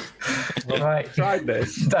 Right. Tried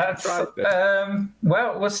this. That's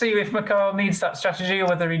well, we'll see if Mikhail needs that strategy or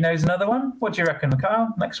whether he knows another one. What do you reckon, Mikhail?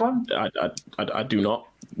 Next one? I do not.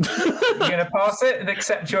 You're going to pass it and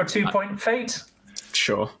accept your 2-point fate?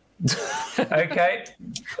 Sure. Okay.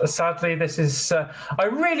 Sadly, this is. I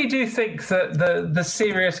really do think that the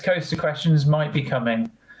serious coaster questions might be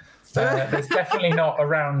coming. There's definitely not a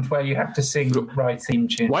round where you have to sing ride theme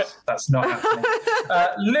tunes. What? That's not happening.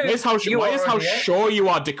 Luke, why is how sure you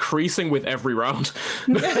are decreasing with every round?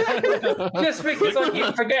 Just because I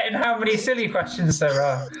keep forgetting how many silly questions there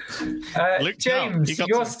are. Luke, James,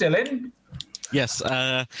 you're still in. Yes.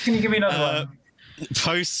 Can you give me another one?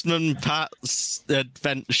 Postman Pat's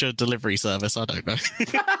Adventure Delivery Service. I don't know.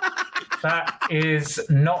 That is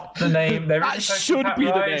not the name. That should be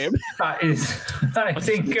the name. That is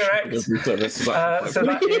incorrect. So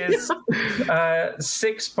that is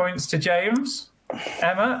 6 points to James.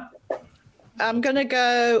 Emma? I'm going to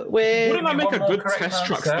go with... Wouldn't I make a good test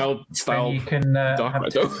track style? You can I'm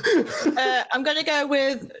going to go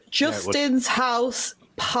with Justin's House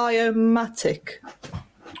Pyomatic.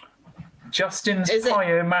 Justin's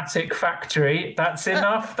Pyomatic Factory. That's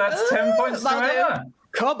enough. That's 10 points to Emma.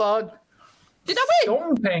 Come on. Did I win?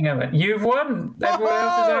 Stomping, Emma. You've won. Everyone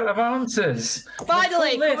else is out of answers.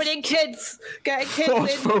 Finally, coming in, kids. Getting kids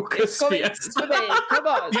in. Focus, it's coming to me. Come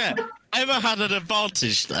on. Yeah, Emma had an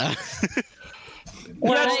advantage there.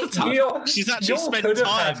 Well, She's actually spent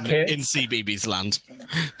time in CBeebies Land.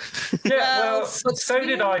 Yeah, well, so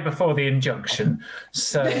did I before the injunction.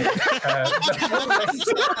 So,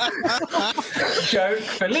 joke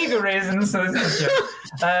for legal reasons. So this is a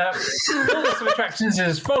joke. Full list of attractions is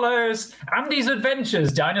as follows: Andy's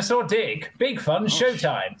Adventures, Dinosaur Dig, Big Fun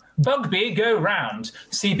Showtime, Bugbear Go Round,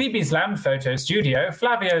 CBeebies Land Photo Studio,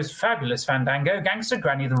 Flavio's Fabulous Fandango, Gangster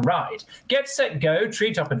Granny the Ride, Get Set Go,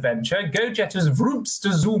 Treetop Adventure, Go Jetters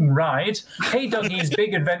Vroomster Zoom Ride, Hey Doggy's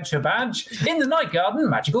Big Adventure Badge, In the Night Garden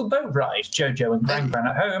Magical Boat Ride, JoJo and Gran Gran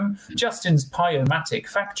at Home, Justin's Pyomatic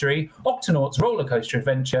Factory, Octonauts Roller Coaster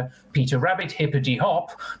Adventure, Peter Rabbit Hippity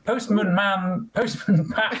Hop, Postman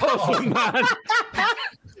Pat.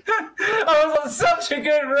 I was on such a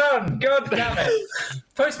good run. God damn it.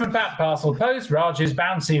 Postman Pat Parcel Post, Raj's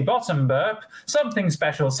Bouncy Bottom Burp, Something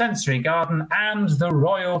Special Sensory Garden, and the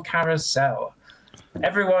Royal Carousel.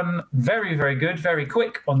 Everyone very, very good, very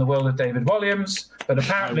quick on the world of David Williams, but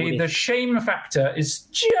apparently the shame factor is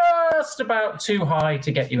just about too high to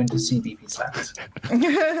get you into CBeebies Land.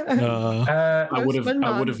 I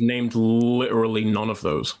would have named literally none of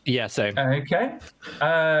those. Yeah, same. Okay.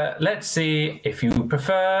 Let's see if you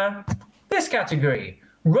prefer this category.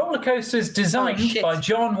 Roller coasters designed shit. by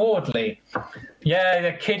John Wardley. Yeah,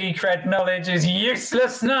 the kiddie cred knowledge is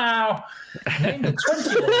useless now. Name the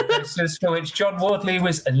 20 roller coasters for which John Wardley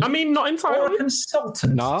was a I mean, not or a entirely.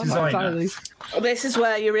 consultant No, not designer. entirely. This is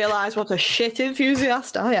where you realise what a shit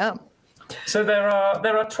enthusiast I am. So there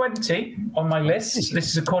are 20 on my list. This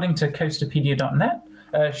is according to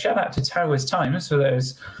coasterpedia.net. Shout out to Towers Times for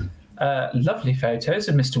those lovely photos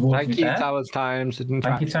of Mr. Wardley Thank you, there. Towers Times.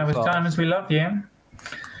 Thank you, Towers Times. We love you.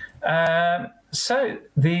 So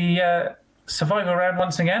the survival round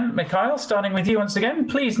once again. Mikhail, starting with you once again.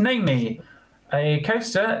 Please name me a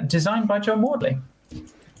coaster designed by John Wardley.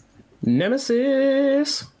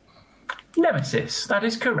 Nemesis. Nemesis. That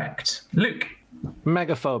is correct. Luke.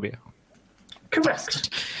 Megaphobia. Correct.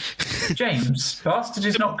 James. Bastard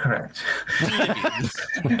is not correct.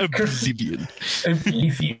 Oblivion.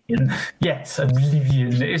 Oblivion. Yes,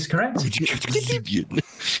 Oblivion is correct. Oblivion.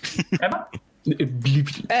 Emma?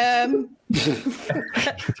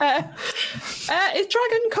 Is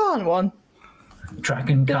Dragon Khan one?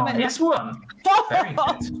 Dragon I Khan make is one. Very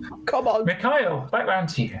good. Come on. Mikhail, back round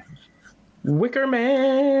to you. Wicker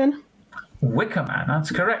Man. Wicker Man, that's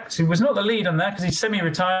correct. He was not the lead on that because he's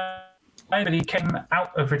semi-retired, but he came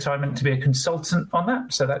out of retirement to be a consultant on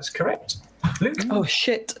that, so that's correct. Luke? Oh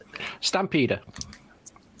shit. Stampeder.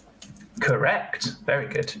 Correct. Very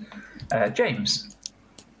good. James?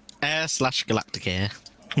 Air/Galactic Air.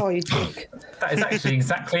 Oh, you dick. That is actually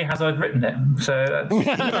exactly as I'd written it, so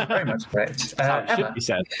that's very much correct. How it should Emma? be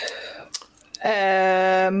said.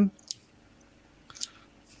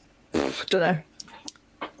 Don't know.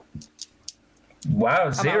 Wow,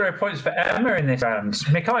 0 points for Emma in this round.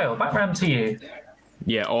 Mikhail, back round to you.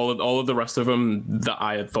 Yeah, all of the rest of them that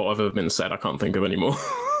I had thought of have been said. I can't think of anymore.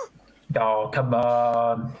 Oh, come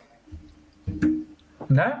on.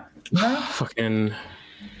 No? No? Fucking.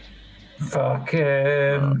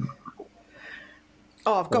 Fucking...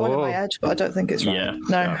 Oh, I've got one in my Whoa. head, but I don't think it's right. Yeah.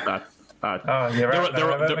 No. Yeah, Oh, you're out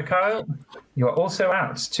there, Mikhail. You are also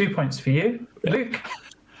out. 2 points for you. Luke?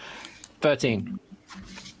 13.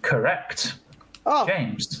 Correct. Oh,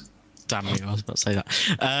 James? Damn you, I was about to say that.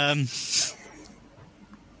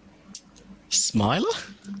 Smiler?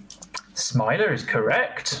 Smiler is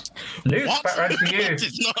correct. Luke, What? back round to you.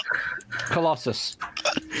 It's not. Colossus.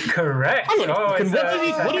 Correct. Hang on, Oh, fucking, it's,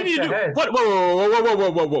 what did he do? head-to-head. What?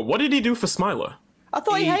 Whoa! What did he do for Smiler? I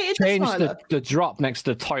thought he hated the Changed Smiler. the drop next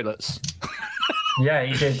to the toilets. Yeah,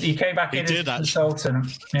 he did. He came back He in did, as actually.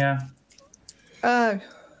 consultant. Yeah. Oh.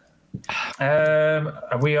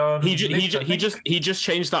 Are we on? He Luke, I think? just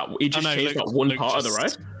changed that. He just no, changed Luke- that one Luke part of the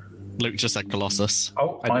just- ride. Luke just said Colossus.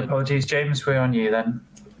 Oh, I my did. apologies, James. We're on you then.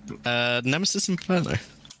 Nemesis Inferno.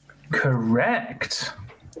 Correct.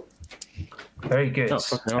 Very good. Oh,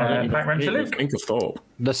 fucking hell, I didn't Back round to even Luke. think of Thor.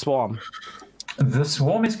 The Swarm. The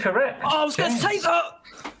Swarm is correct. I was going to say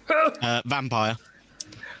that. Vampire.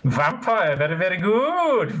 Vampire. Very, very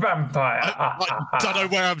good. Vampire. I don't know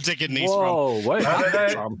where I'm digging these Whoa, where I did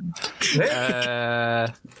that don't come know.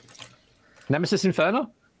 from? Nemesis Inferno?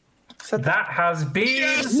 That has been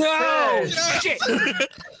No! said. Shit!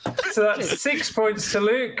 So that's 6 points to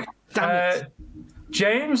Luke. Damn it.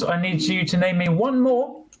 James, I need you to name me one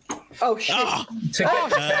more Oh shit. to get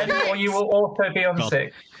to 10, or you will also be on God.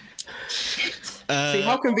 6. See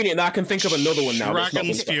how convenient that I can think of another one now. that's not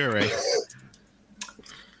Dragon's been- Fury.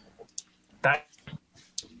 That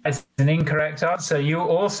is an incorrect answer. You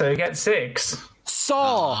also get 6.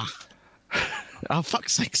 Saw! Oh,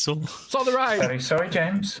 fuck's sake, Saul. Saw the ride! Very sorry,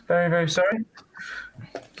 James. Very, very sorry.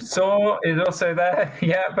 Saw is also there.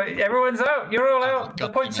 Yeah, but everyone's out. You're all out. The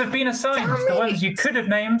God points damn it. have been assigned. The ones you could have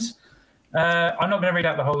named. I'm not going to read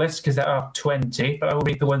out the whole list because there are 20, but I will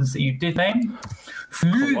read the ones that you did name.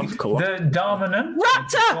 Flug, Come on. the Dominant.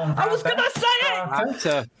 Raptor! I was going to say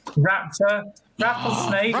it! Raptor.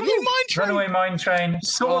 Rattlesnake, Runaway Mine Train. Runaway Mine Train,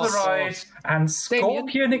 Saw the Oh, Ride, and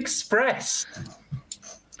Scorpion Express.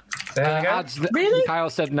 There we go. Really? Kyle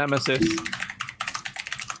said Nemesis.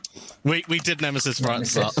 We did Nemesis right at the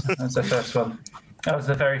start. That's the first one. That was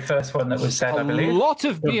the very first one that was said, I A believe. lot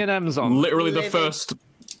of B&Ms on. Literally the Living. first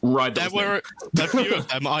ride. There That was were a few of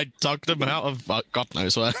them. I dug them out of God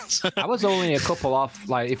knows where. I was only a couple off.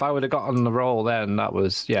 Like, if I would have got on the roll then, that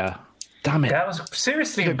was, yeah. Damn it. That was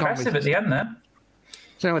seriously Could've gone impressive with- at the end there.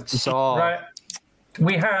 So it's Saw. Right.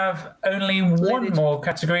 We have only one more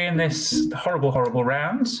category in this horrible, horrible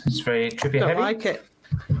round. It's very trivia Don't heavy. like it.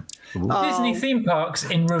 Disney theme parks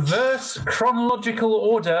in reverse chronological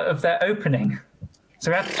order of their opening.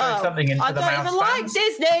 So we have to throw Oh, something into I the don't mouse even like fans.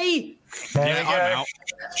 Disney. There Yeah, we go. I'm out.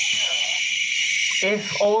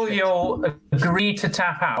 If all you'll agree to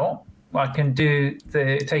tap out, I can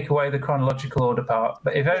take away the chronological order part.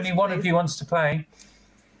 But if only one of you wants to play,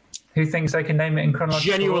 who thinks they can name it in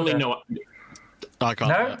chronological Genuinely, order? no. No? I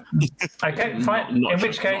can't. Okay, fine. Not In sure,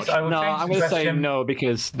 which case, not I will No, change I'm the going to say question. no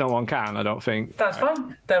because no one can, I don't think. That's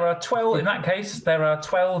fine. There are 12, in that case, there are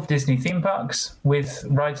 12 Disney theme parks with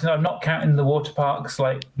rides. I'm not counting the water parks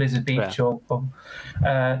like Blizzard Beach or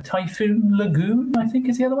Typhoon Lagoon, I think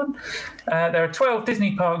is the other one. There are 12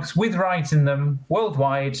 Disney parks with rides in them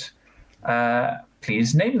worldwide.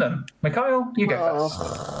 Please name them. Mikhail, you go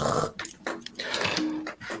first.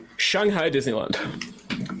 Shanghai Disneyland.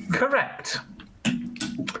 Correct.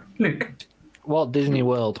 Luke. Walt Disney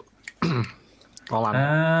World.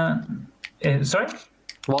 Orlando. Sorry?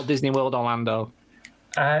 Walt Disney World Orlando.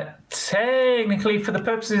 Technically, for the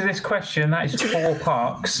purposes of this question, that is 4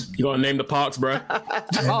 parks. You gotta name the parks, bro.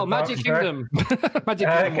 Oh, Magic Kingdom. Magic Kingdom. Walt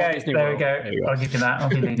Okay, Disney there World. we go. I'll give you that. I'll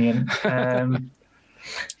be lenient.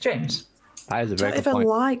 James. That is a I very don't good even point.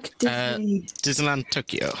 like Disney. Disneyland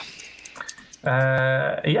Tokyo.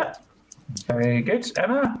 Yeah. Very good.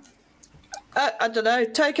 Emma? I don't know.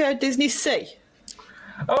 Tokyo Disney Sea.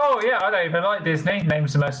 Oh, yeah, I don't even like Disney.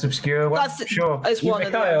 Name's the most obscure one. Sure. It's one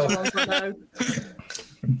of the Mikhail. only ones I know.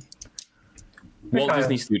 Walt Mikhail.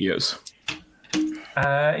 Disney Studios.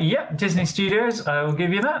 Yeah, Disney Studios. I will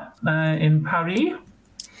give you that. In Paris.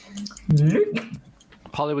 Luke.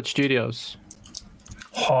 Hollywood Studios.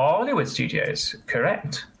 Hollywood Studios.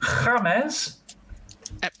 Correct. James.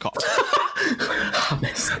 Epcot.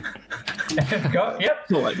 Epcot. Yep.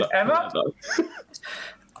 Not like that. Emma? Not like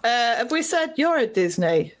Have we said Euro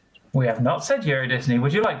Disney? We have not said Euro Disney.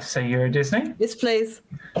 Would you like to say Euro Disney? Yes, please.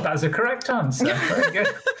 That's a correct answer. Very good.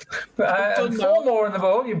 And 4 more on the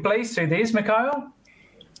ball. You blaze through these, Mikhail.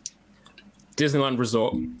 Disneyland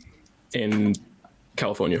Resort in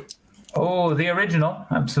California. Oh, the original.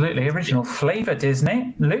 Absolutely. Original flavor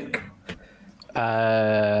Disney. Luke.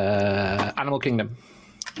 Animal Kingdom.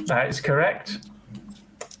 That is correct.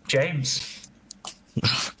 James.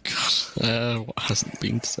 Oh, God. What hasn't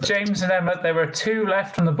been said? James and Emma, there were 2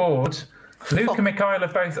 left on the board. Luke and Mikhail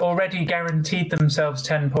have both already guaranteed themselves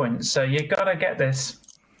 10 points, so you gotta get this.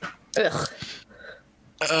 Ugh.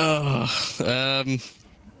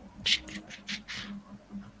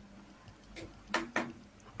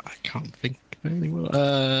 I can't think of anyone.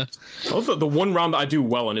 I love that the one round that I do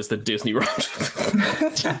well in is the Disney round.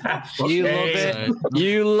 You love it.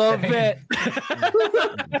 You love it.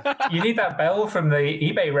 You need that bell from the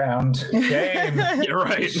eBay round. Shame. You're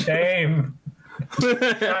right. Shame.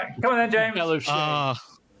 Right, come on then, James. Hell of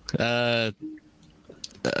shame.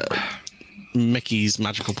 Mickey's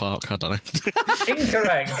Magical Park. I don't know.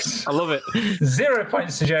 Incorrect. I love it. 0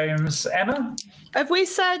 points to James. Emma? Have we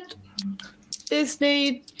said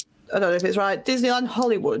Disney? I don't know if it's right. Disneyland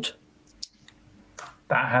Hollywood.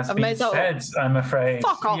 That has I've been made that said, I'm afraid.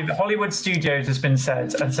 Fuck off. Hollywood Studios has been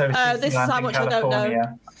said, and so is This is Disneyland how in much I don't California.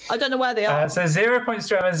 know. I don't know where they are. So 0 points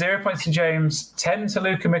to Emma, 0 points to James, 10 to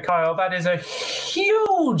Luke and Mikhail. That is a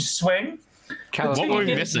huge swing. What were we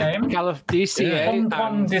His missing? name, DCA. Hong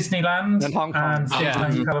Kong Disneyland and Hong Kong. and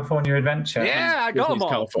Disneyland California Adventure. Yeah, I got them Disney's all.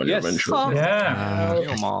 California Yes. Adventure. Fuck. Yeah. Got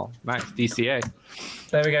them all. Nice. DCA.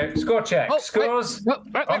 There we go. Score check. Oh, Scores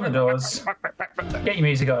wait. on the doors. Get your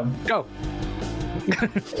music on. Go.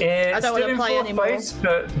 It's I don't still wanna in play 4th anymore. place,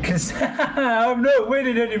 but cause I'm not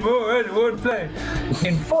winning anymore. I don't want to play.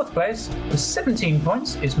 In 4th place with 17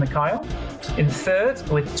 points is Mikhail. In 3rd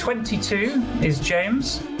with 22 is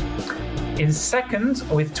James. In 2nd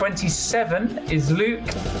with 27 is Luke.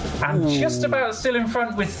 And just about still in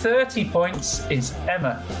front with 30 points is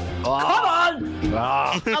Emma. Come on!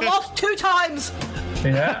 I lost 2 times.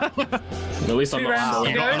 Yeah. At least I'm 2 not rounds so to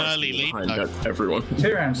You got an go. early lead. behind though. everyone.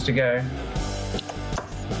 2 rounds to go.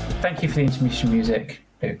 Thank you for the intermission music,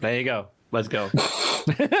 Luke. There you go. Let's go. The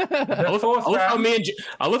I 4th love how round.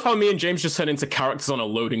 I love how me and James just turn into characters on a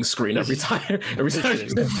loading screen every time.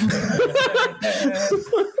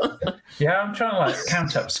 Yeah, I'm trying to like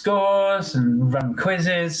count up scores and run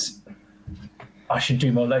quizzes. I should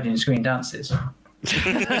do more loading screen dances.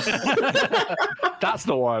 That's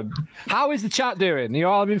the one. How is the chat doing? You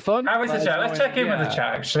all having fun? How is the chat? Let's check in with the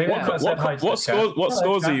chat actually. We've not said hi to the chat. What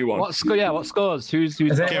scores are you on? What scores? Who's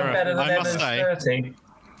Is anyone Kira, better than I must Emma's say- 30?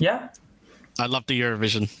 Yeah? I love the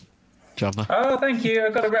Eurovision drama. Oh, thank you.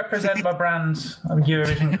 I've got to represent my brand. I'm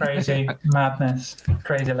Eurovision crazy. Madness.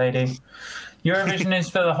 Crazy lady. Eurovision is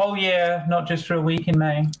for the whole year, not just for a week in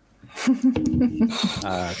May.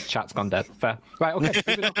 Chat's gone dead. Fair. Right, okay.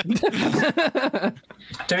 moving on.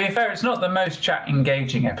 To be fair, it's not the most chat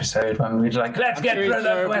engaging episode when we're like, let's get through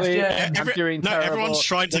the question. Everyone's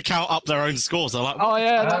trying to count up their own scores. They're like, Oh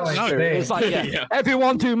yeah, that's I true. see. It's like, Yeah.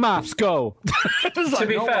 everyone do maths, go. It's To like,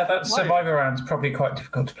 be no fair, one's that playing. Survivor round's probably quite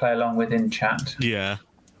difficult to play along with in chat. yeah.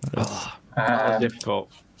 That was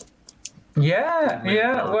difficult. Yeah.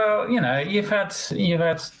 Well, you've had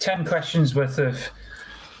 10 questions worth of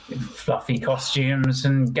fluffy costumes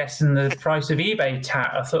and guessing the price of eBay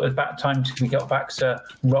tat. I thought it was about time we got back to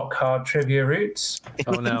rock hard trivia roots.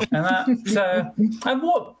 Oh no. And that and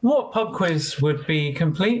what pub quiz would be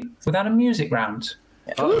complete without a music round?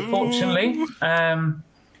 Unfortunately,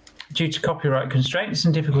 due to copyright constraints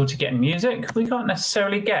and difficulty getting music, we can't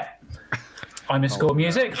necessarily get I'm a Score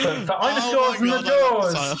music, but for I'm a Scores and the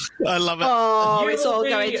Doors, I love it. Oh, you it's will all be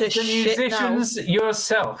going to the shit now. musicians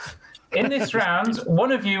yourself. In this round,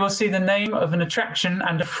 one of you will see the name of an attraction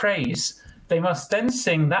and a phrase. They must then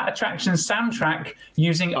sing that attraction's soundtrack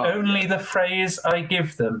using only the phrase I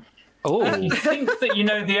give them. Oh, If you think that you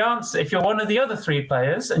know the answer, if you're one of the other three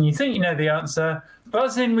players and you think you know the answer,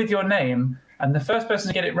 buzz in with your name, and the first person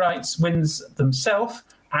to get it right wins themselves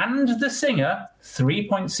and the singer 3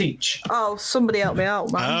 points each. Oh, somebody help me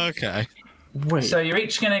out, man. Okay. Wait. So you're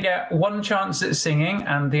each going to get one chance at singing,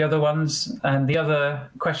 and the other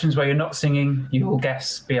questions where you're not singing, you will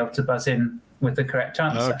be able to buzz in with the correct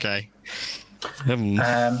answer. Okay. I'm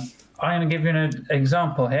going to give you an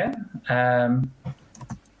example here.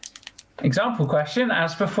 Example question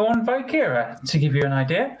as performed by Kira to give you an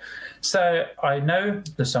idea. So I know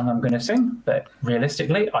the song I'm going to sing, but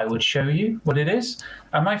realistically, I would show you what it is.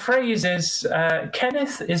 And my phrase is,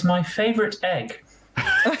 Kenneth is my favourite egg.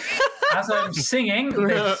 As I'm singing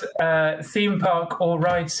this theme park or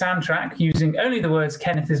ride soundtrack using only the words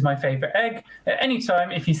Kenneth is my favourite egg, at any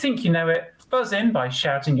time, if you think you know it, buzz in by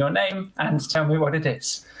shouting your name and tell me what it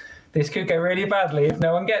is. This could go really badly if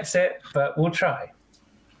no one gets it, but we'll try.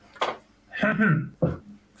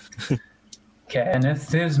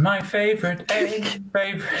 Kenneth is my favourite egg,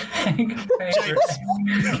 favourite egg.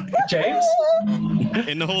 James?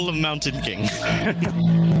 In the Hall of Mountain King.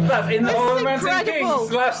 That's in the Hall of Mountain incredible.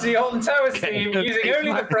 Kings / the Alton Towers theme, using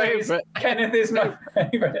only the phrase, Kenneth is my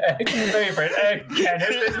favourite egg, favourite egg. Kenneth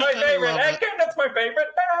is my favourite egg, Kenneth's my favourite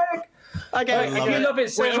egg. Okay, If you love it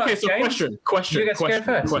so Wait, much, okay, so James, question. you get to go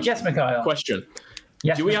first. Yes, Mikhail. Question.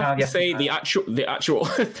 Yes, Do we Mikhail, have to yes, say Mikhail. the actual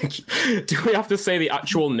thank you. Do we have to say the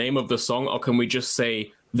actual name of the song, or can we just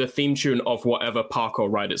say the theme tune of whatever park or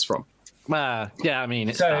ride it's from? yeah, I mean,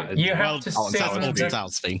 it's So that, you isn't it? have to Alton sing Towers, Alton the...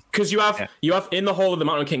 Towers theme. Because you have in the Hall of the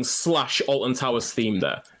Mountain King / Alton Towers theme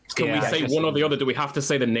there. Can Yeah, we say just- one or the other? Do we have to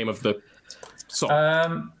say the name of the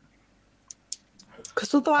song?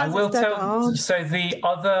 because I otherwise will it's dead tell. hard. So the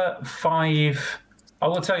other 5, I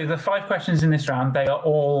will tell you the 5 questions in this round. They are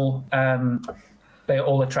all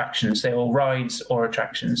attractions. They're all rides or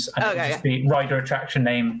attractions, and it'll Okay, just be ride or attraction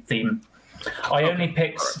name theme. I only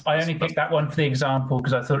picked that one for the example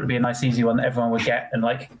because I thought it'd be a nice easy one that everyone would get and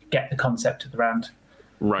get the concept of the round.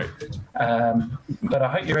 Right. But I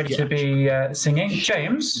hope you're ready to be singing,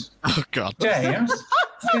 James. Oh, God. James,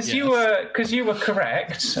 because you were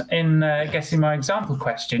correct in guessing my example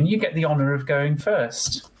question, you get the honour of going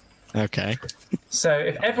first. Okay. So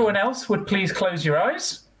if everyone else would please close your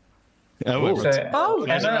eyes. Oh, So Oh,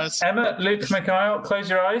 Close your eyes. Emma, Luke, Mikhail, close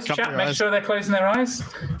your eyes. Cover Chat, your make eyes. sure they're closing their eyes.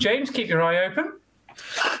 James, keep your eye open.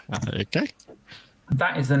 okay.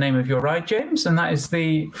 That is the name of your ride, James, and that is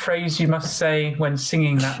the phrase you must say when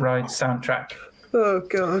singing that ride soundtrack. Oh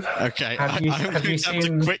god. Okay. Have you- I'm have going you to have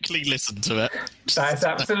seen- to quickly listen to it. That is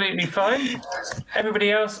absolutely fine.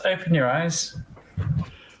 Everybody else, open your eyes.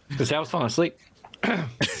 Because I was falling asleep.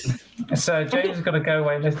 So James has got to go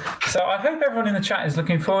away. So I hope everyone in the chat is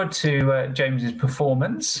looking forward to James's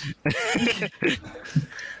performance.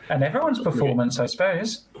 And everyone's performance, I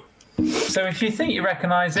suppose. So if you think you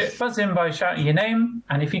recognise it, buzz in by shouting your name.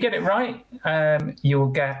 And if you get it right, you'll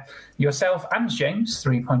get yourself and James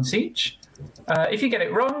 3 points each. If you get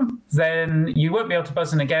it wrong, then you won't be able to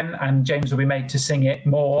buzz in again, and James will be made to sing it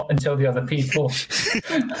more until the other people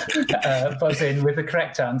buzz in with the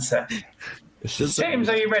correct answer. James,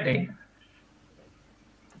 are you ready?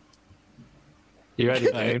 You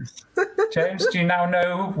ready, James? James, do you now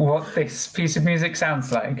know what this piece of music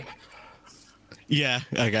sounds like? Yeah.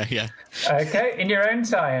 Okay. Yeah. Okay, in your own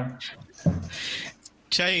time.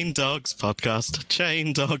 Chain Dogs Podcast.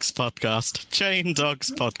 Chain Dogs Podcast. Chain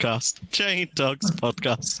Dogs Podcast. Chain Dogs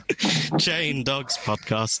Podcast. Chain Dogs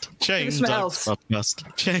Podcast. Chain Dogs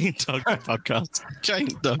Podcast. Chain Dogs Podcast. Chain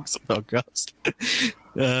Dogs Podcast.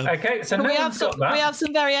 Okay, so we have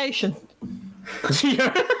some variation.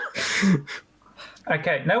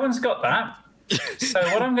 Okay, no one's got that. So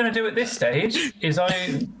what I'm going to do at this stage is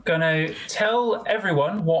I'm going to tell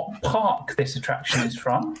everyone what park this attraction is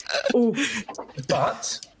from. Ooh.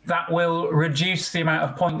 But that will reduce the amount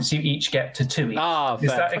of points you each get to 2 each.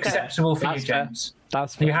 Is that acceptable for you, James?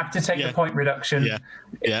 That's fair. You have to take the point reduction in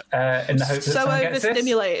the hope that So someone gets this.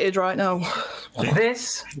 overstimulated right now.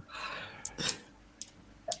 This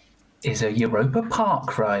is a Europa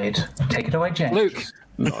Park ride. Take it away, James. Luke.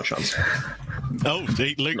 Not a chance. Oh,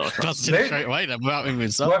 Luke busted it straight away then without even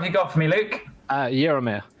What saying. have you got for me, Luke?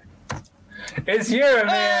 Euromir. It's Euromir!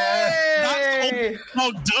 Hey! That's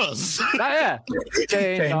all dog does. Yeah.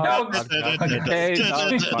 Chain Dogs.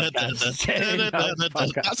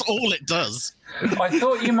 That's all it does. I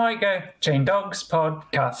thought you might go, Chain Dogs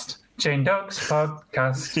Podcast. Chain Dogs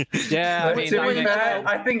Podcast. Yeah, I mean, To be fair,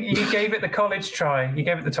 I think you gave it the college try. You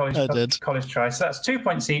gave it the college try. So that's 2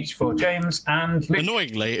 points each for James and Luke.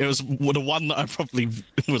 Annoyingly, it was the one that I probably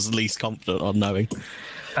was least confident on knowing.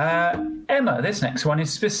 Emma, this next one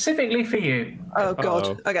is specifically for you. Oh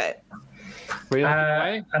God. Okay. Really?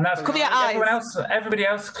 And that's Cover your everyone eyes. else. Everybody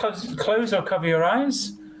else, close or cover your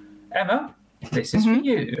eyes. Emma, this is for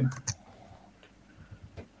you.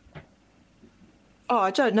 Oh,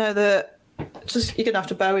 I don't know that. Just you're gonna have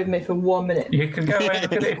to bear with me for 1 minute. You can go away and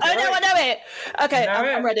look at it. Oh no, I know it. Okay,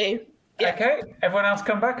 I'm ready. Yeah. Okay, everyone else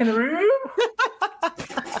come back in the room.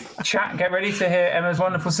 Chat, get ready to hear Emma's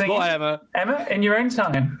wonderful singing. Go, Emma. Emma, in your own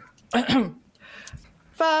time.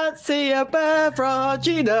 Fancy a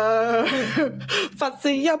beveragino.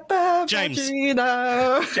 Fancy a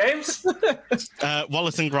beveragino. James?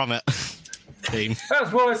 Wallace and Gromit team.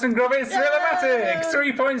 That's Wallace and Gromit Cinematic.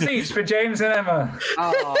 3 points each for James and Emma.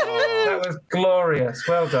 Oh. That was glorious.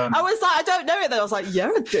 Well done. I was like, I don't know it. Then I was like,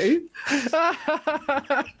 yeah, I do.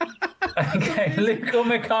 Okay, Luke or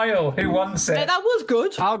Mikhail, who wants Yeah, it? that was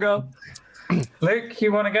good. I'll go. Luke,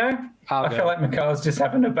 you want to go? I'll I go. feel like Mikhail's just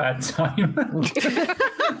having a bad time.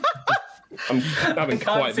 I'm having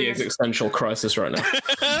can't quite see the his- existential crisis right now.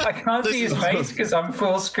 I can't see his face because I'm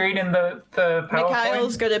full screen in the Mikhail's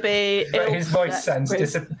PowerPoint. going to be. But his voice sounds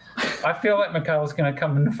I feel like Mikhail's going to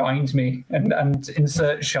come and find me and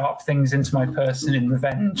insert sharp things into my person in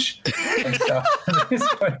revenge and stuff. His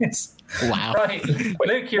voice. Wow. Right,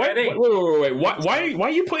 Luke, you Wait, ready? wait. Why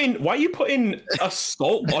are you putting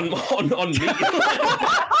assault on me?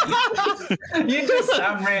 You just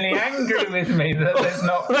sound really angry with me that there's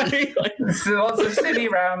not there's lots of silly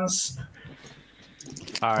rounds.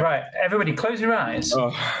 All right. Right, everybody, close your eyes.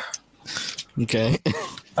 Okay.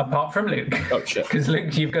 Apart from Luke. Oh shit. Because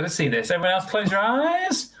Luke, you've got to see this. Everyone else, close your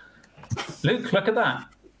eyes. Luke, look at that.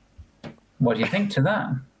 What do you think to that?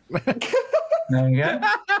 There you go.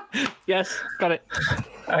 Yes, got it.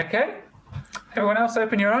 Okay. Everyone else,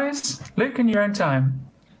 open your eyes. Luke, in your own time.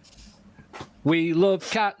 We love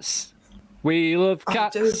cats. We love I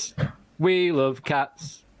cats. We love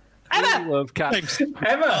cats. We Emma, love cats.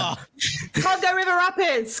 Emma, Congo River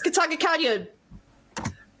Rapids, Katanga Canyon.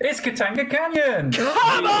 it's Katanga Canyon.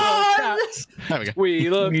 Come on! There we go. We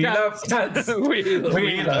love We cats. love cats. We love.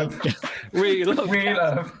 We love. We love. We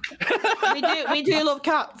love. We do love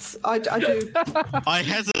cats. I do. I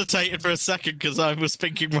hesitated for a second because I was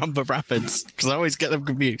thinking Rumba Rapids because I always get them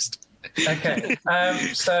confused. Okay,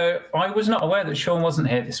 so I was not aware that Sean wasn't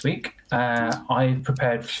here this week. I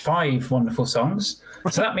prepared 5 wonderful songs.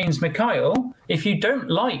 So that means, Mikhail, if you don't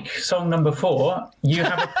like song number 4, you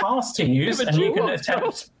have a pass to use, and you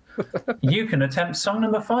can attempt song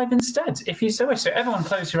number 5 instead, if you so wish. So everyone,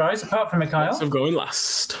 close your eyes, apart from Mikhail. I'm going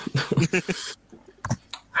last.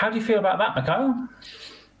 How do you feel about that, Mikhail?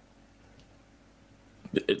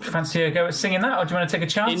 Fancy a go at singing that, or do you want to take a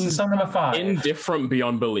chance at song number 5? Indifferent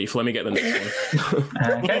beyond belief. Let me get the next one.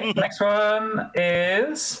 Okay, next one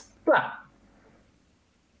is that.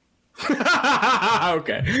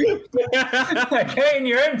 Okay. Okay, in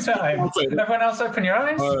your own time. Everyone else, open your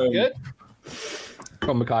eyes. Good. Come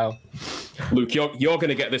on, Mikhail. Luke, you're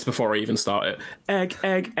gonna get this before I even start it. Egg,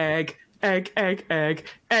 egg, egg. Egg, egg, egg,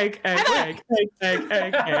 egg, egg, egg, egg,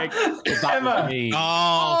 egg, egg. Emma.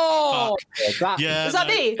 Oh, fuck. Yeah. Was that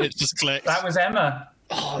me? It just clicked. That was Emma.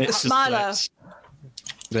 It's just Smiler. clicked.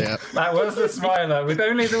 Yeah. That was the smiler with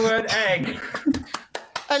only the word egg.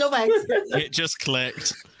 I love eggs. It just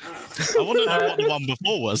clicked. I want to know what the one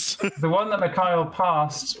before was. The one that Mikhail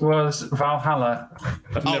passed was Valhalla.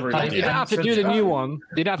 I've never right. done You didn't have to do the new one.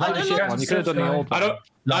 You didn't have to do the shit one. You could have done the old one.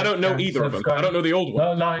 I don't know either of them. I don't know the old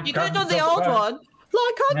one. You could have done the old one.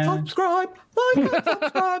 Like and subscribe. Like and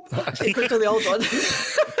subscribe. You could have done the old one.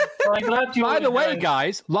 Well, I'm glad you By the way, enjoyed-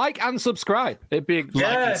 guys, like and subscribe. It'd be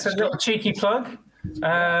Yeah, it's a little cheeky plug.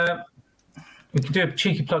 We can do a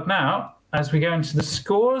cheeky plug now as we go into the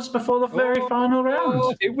scores before the very final round.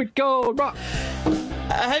 Oh, here we go. Right.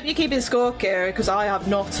 I hope you're keeping score, Kira, because I have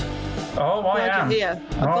not. Oh, I Glad am. you're here.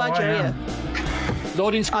 I'm glad you're here.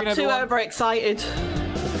 Loading screen, I'm too everyone. overexcited.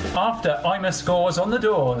 After IMA scores on the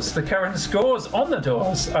doors, the current scores on the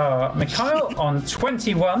doors are Mikhail on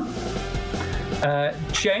 21,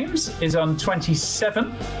 James is on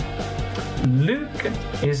 27, Luke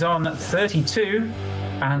is on 32,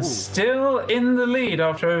 and still in the lead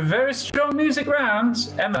after a very strong music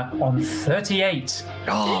round, Emma on 38.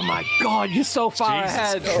 Oh my God, you're so far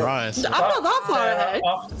ahead. Jesus Christ. I'm not that far ahead.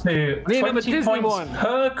 Up to Need another 20 Disney points one.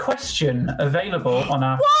 per question available on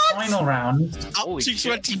our final round. Up Holy to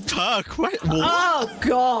shit. 20 per what? Oh,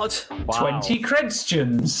 God. Wow. 20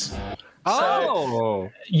 questions. Oh.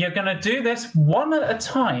 You're going to do this one at a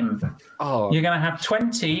time. Oh. You're going to have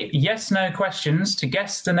 20 yes-no questions to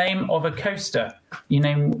guess the name of a coaster. You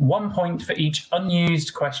name 1 point for each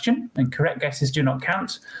unused question, and correct guesses do not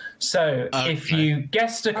count. So if you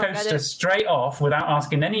guessed a coaster straight off without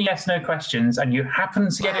asking any yes-no questions and you happen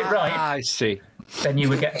to get it right, I see. then you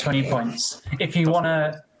would get 20 points. If you want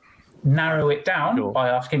to narrow it down Cool. by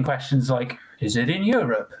asking questions like, is it in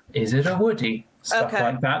Europe? Is it a Woody? Stuff Okay.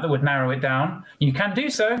 like that would narrow it down. You can do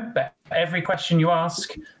so, but every question you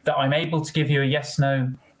ask that I'm able to give you a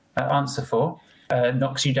yes-no answer for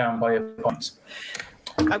knocks you down by a point.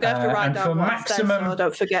 I'm going to have to write and down for what I said maximum- so I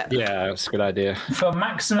don't forget. Yeah, that's a good idea. For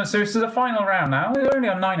maximum, so this is the final round now. We're only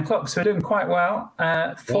on 9 o'clock, so we're doing quite well.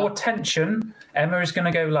 For tension, Emma is going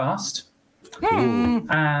to go last.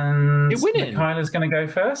 And You're winning. Michaela's going to go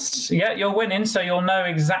first. Yeah, you're winning, so you'll know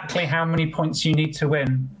exactly how many points you need to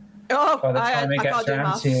win Oh, by the time it I gets can't do around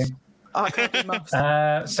maths. to you. I can't do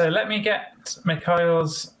maths. So let me get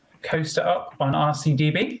Mikhail's coaster up on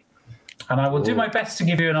RCDB, and I will do my best to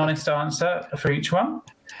give you an honest answer for each one.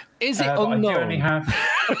 Is it But I do unknown? only have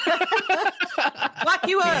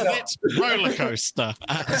Wacky word. It's roller coaster.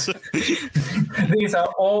 these are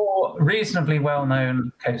all reasonably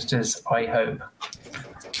well-known coasters, I hope.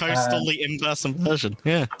 Coastal, the in-person version.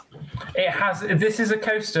 Yeah. It has. This is a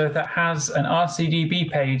coaster that has an RCDB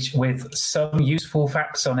page with some useful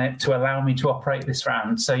facts on it to allow me to operate this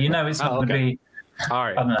round. So you know it's not going to okay. be, All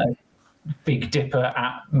I don't know, Big Dipper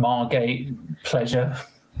at Margate Pleasure,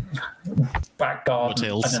 Back Garden.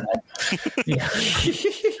 Hills. I don't know. Yeah.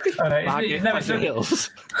 I don't know,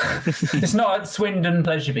 it's not at Swindon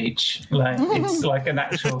Pleasure Beach. Like it's like an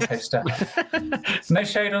actual coaster. No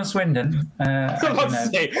shade on Swindon. As you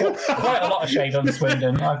know. Quite a lot of shade on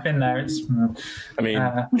Swindon. I've been there. It's. I mean,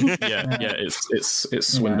 Uh, it's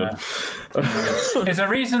Swindon. There's a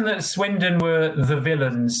reason that Swindon were the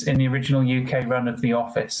villains in the original UK run of The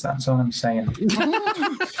Office. That's all I'm saying.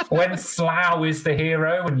 When Slough is the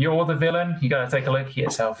hero and you're the villain, you got to take a look at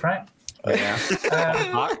yourself, right? Yeah.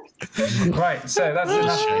 Right, so that's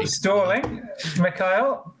enough stalling.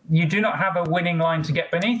 Mikhail, you do not have a winning line to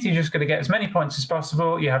get beneath. You're just going to get as many points as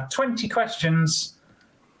possible. You have 20 questions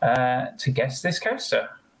to guess this coaster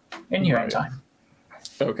in your own time.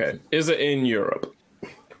 Okay. Is it in Europe?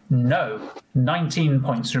 No, 19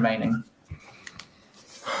 points remaining.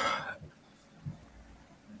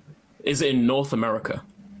 Is it in North America?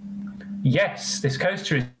 Yes, this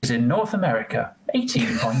coaster is in North America.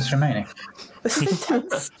 18 points remaining. This is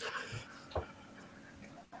intense.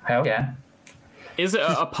 Hell yeah. Is it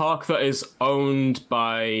a park that is owned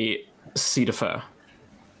by Cedar Fair?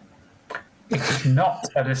 It is not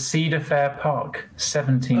at a Cedar Fair park.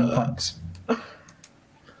 17 points.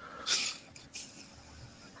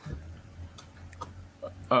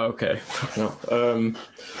 Oh, okay. No.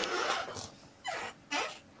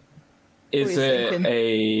 Is What are you it thinking?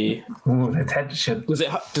 a? Ooh, the tension.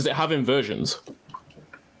 Does it have inversions?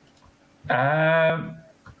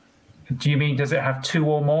 Do you mean does it have two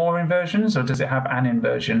or more inversions, or does it have an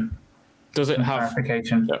inversion? Does it have?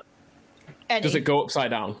 Clarification. Yeah. Any. Does it go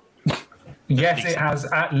upside down? Yes, it has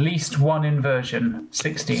at least one inversion.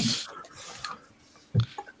 16.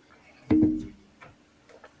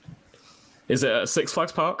 Is it a Six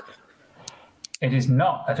Flags park? It is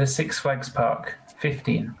not at a Six Flags park.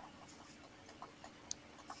 15.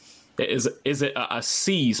 Is it at a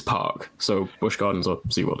Seas park? So Busch Gardens or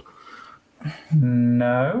SeaWorld?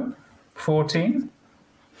 No. 14.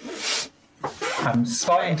 I'm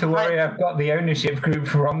starting to worry I've got the ownership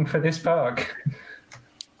group wrong for this park.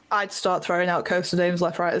 I'd start throwing out coaster names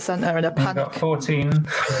left, right, and centre in a I've panic. got 14.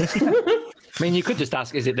 I mean, you could just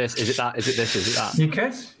ask, is it this, is it that, is it this, is it that? You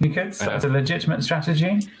could. That's a legitimate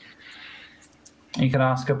strategy. You can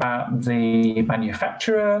ask about the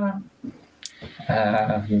manufacturer,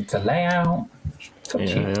 the layout. It's up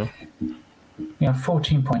to you. You have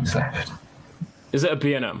 14 points left. Is it a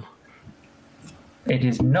B&M? It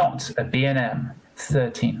is not a B&M.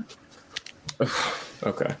 13.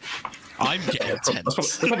 Okay. I'm getting tense.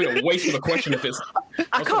 That's probably a waste of a question if it's.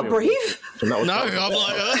 I can't breathe. No, I'm like,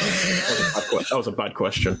 That was a bad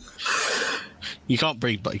question. you can't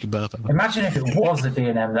breathe, but you can burp. Imagine if it was a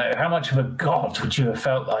B&M, though. How much of a god would you have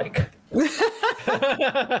felt like? But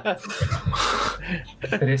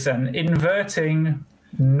it's an inverting,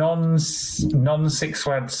 non-Six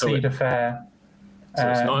Flags Cedar Fair. So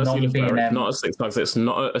it's not a Cedar Fair, non-B&M. it's not a Six Flags, it's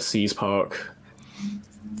not a Seas Park.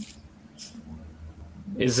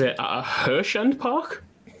 Is it at a Hirsch End Park?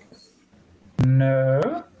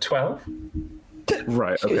 No, 12.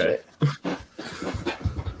 Right, okay.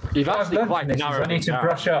 You've I've actually learned quite from this is narrowed I need it to down.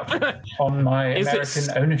 brush up on my Is it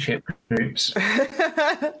American ownership groups.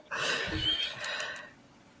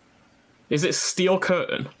 Is it Steel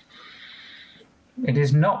Curtain? It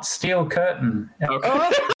is not Steel Curtain.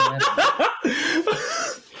 Okay.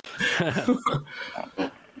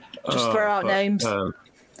 Just throw out names.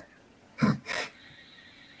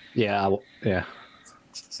 Yeah.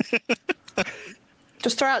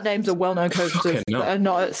 Just throw out names of well-known coasters Fucking no. that are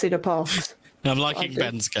not at Cedar Parks. I'm liking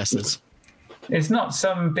Ben's guesses. It's not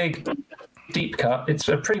some big deep cut. It's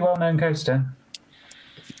a pretty well-known coaster.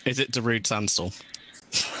 Is it Darude Sandstorm?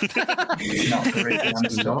 It's not the really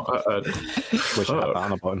It's not Wish I had that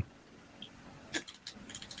on a button.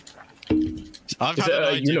 I've Is had it an a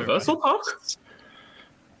idea. Universal Park?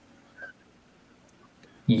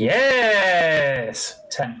 Yes!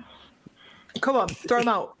 10. Come on, throw them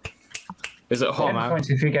out. Is it 10 Hot? points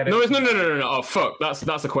if you get it. No, no. Oh fuck! That's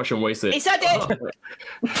a question wasted. He said it!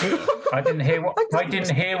 I didn't hear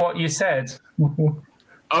what you said. Oh,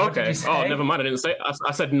 What did okay. you say? Oh, never mind. I didn't say.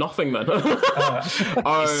 I said nothing then.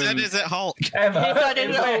 Said, is it Hulk? Emma, said it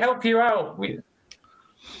it might all. help you out.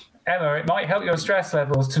 Emma, it might help your stress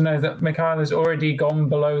levels to know that Mikhail has already gone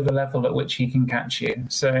below the level at which he can catch you.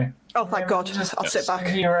 So Oh, thank God. I'll sit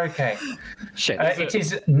back. you're okay. Shit. It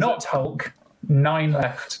is not Hulk. 9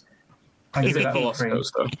 left. I Is give it that for free.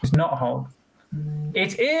 Velocicoaster? It's not Hulk.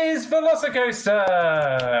 It is Velocicoaster.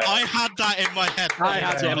 I had that in my head. I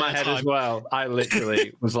had it in my head as well. I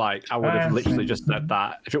literally was like, I would have literally just said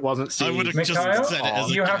that if it wasn't I would seen. have just Mikhail, said it as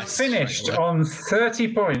a you have guess finished straight away. on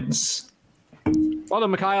 30 points. Well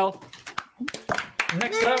done, Mikhail.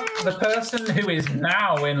 Next up, the person who is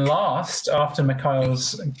now in last after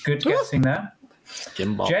Mikhail's good guessing there,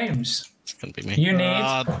 Gimbal. James. It's gonna be me. You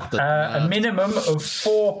need the a minimum of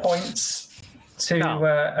 4 points to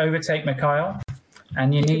overtake Mikhail,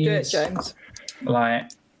 and you You need do it, James. like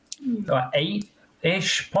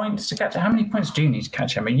 8-ish points to catch. How many points do you need to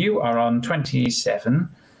catch Emma? You are on 27,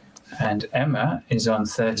 and Emma is on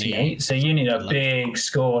 38. So you need a big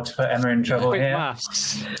score to put Emma in trouble Quick here.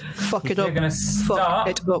 maths. Fuck it You're up. going to Fuck start.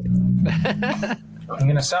 it up. I'm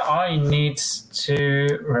going to start. I need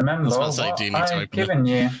to remember I was about to say, what do you need to I've open it? given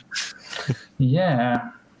you.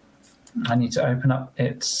 Yeah. I need to open up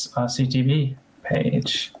its RCTV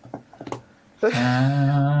page.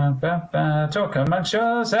 Talk amongst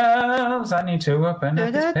yourselves. I need to open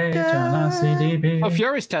up this page on RCTV. Oh,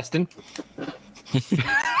 Fury's testing.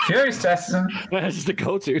 Fury's testing. This is the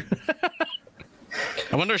go-to.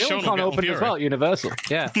 I wonder if Sean Villain will Con get on opened as Fury. well at Universal.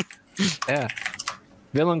 Yeah. Yeah.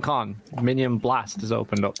 Villain Con, Minion Blast has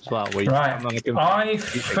opened up as well. Where you stand on a Right.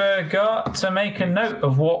 computer. I forgot to make a note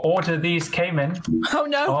of what order these came in Oh,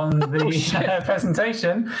 no. on the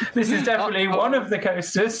presentation. This is definitely one of the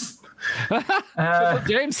coasters.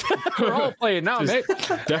 James, we're all playing now, mate.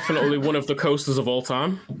 Definitely one of the coasters of all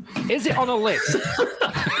time. Is it on a list?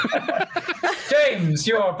 James,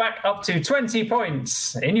 you're back up to 20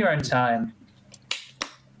 points in your own time.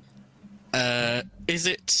 Is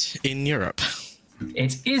it in Europe?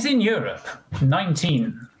 It is in Europe.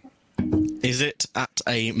 19. Is it at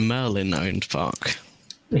a Merlin-owned park?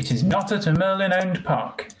 It is not at a Merlin-owned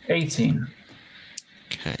park. 18.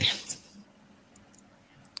 Okay.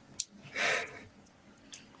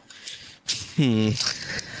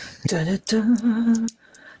 Da-da-da.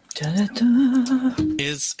 Da-da-da.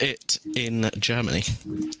 Is it in Germany?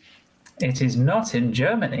 It is not in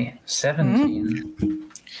Germany. 17.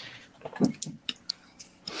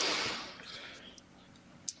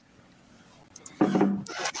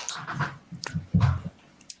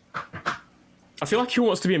 I feel like Who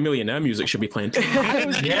Wants to Be a Millionaire music should be playing.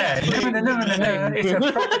 Yeah, no. It's a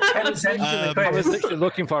proper 10th century I quiz. was literally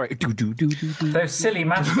looking for it. Those silly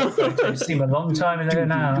mascot photos seem a long time ago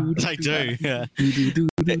now. They do, yeah.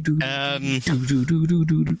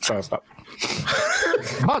 Sorry, stop.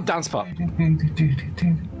 Oh, dance pop.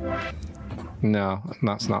 No,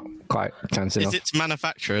 that's not quite tense enough. Is it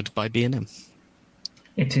manufactured by B&M?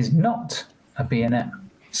 It is not a B&M.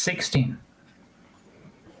 16.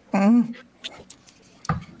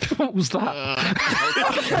 What was that?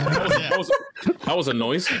 That was a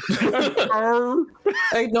noise.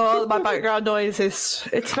 Ignore my background noises.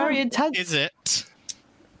 It's very intense. Is it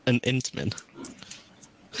an Intamin?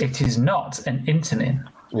 It is not an Intamin.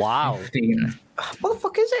 Wow. 15. What the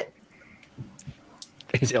fuck is it?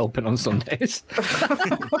 Is it open on Sundays?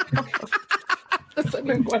 That's a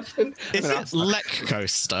good question. Is it Lek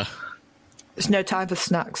Coaster? There's no time for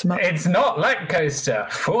snacks, Matt. It's not Lek Coaster.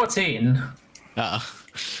 14. God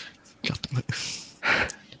damn it.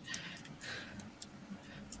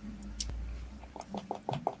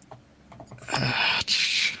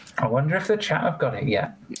 I wonder if the chat have got it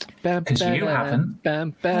yet. Because you haven't.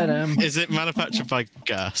 Is it manufactured by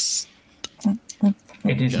Gus?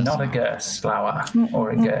 It is not a Gerst flower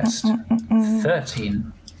or a Gerst.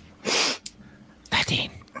 13.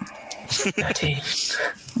 13.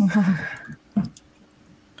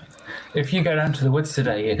 If you go down to the woods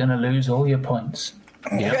today, you're going to lose all your points.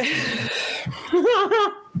 Yeah.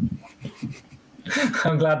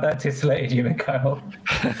 I'm glad that titillated you, Mikhail.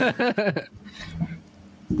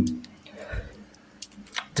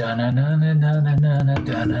 Go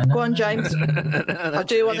on, James. I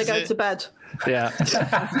do want to go to bed. Yeah.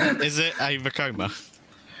 Is it a Vekoma?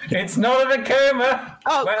 It's not a Vekoma.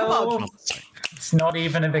 Oh, well, come on. It's not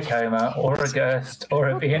even a Vekoma or a Gerst or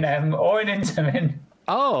a B&M or an Intamin.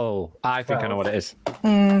 Oh, I think I know what it is.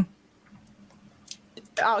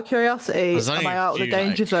 Out of curiosity, There's am only I a out of the few that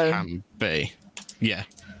danger it zone? Can be. Yeah.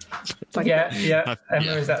 Yeah. Emma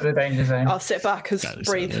yeah. is at the danger zone. I'll sit back and That is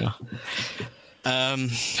breathe. it, yeah. I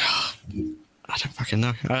don't fucking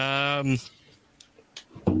know.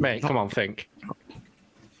 Mate, come on, think.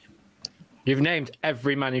 You've named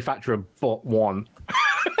every manufacturer but one.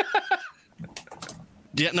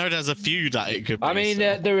 Yeah, no, there's a few that it could be. I mean,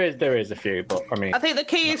 so. there is a few, but I mean, I think the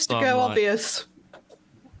key is to That's go not right. obvious.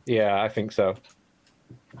 yeah, I think so.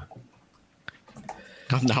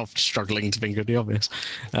 I'm now struggling to think of the obvious.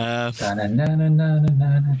 Come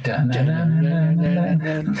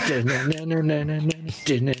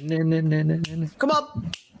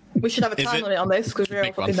on. We should have a Is time it limit on this because we're all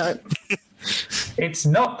big fucking one? know. It's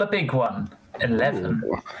not the big one. 11.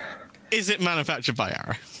 Is it manufactured by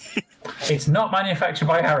Arrow? It's not manufactured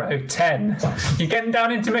by Arrow. 10. You're getting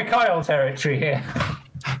down into Mikhail territory here.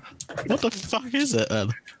 What the fuck is it then?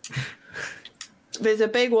 There's a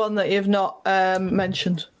big one that you've not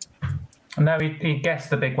mentioned. No, he guessed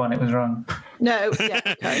the big one. It was wrong. No, yeah,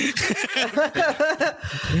 okay.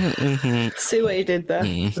 See what you did there.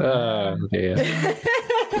 Oh dear.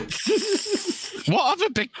 What other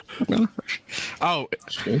big? Oh,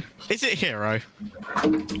 is it Hero?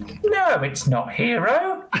 No, it's not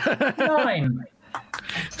Hero. 9.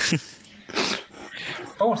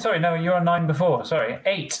 Oh, sorry. No, you were on 9 before. Sorry.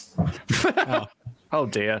 8. Oh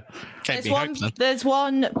dear. Can't be Hope then. There's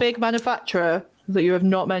one big manufacturer that you have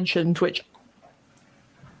not mentioned, which...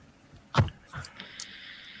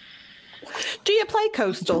 Do you play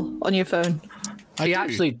Coastal on your phone? He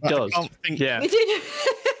actually but does. I can't think, Yeah. You did?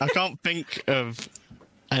 I can't think of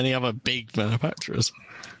any other big manufacturers.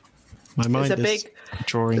 My mind is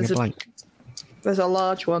drawing a there's a- blank. There's a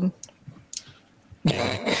large one.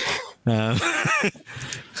 I know.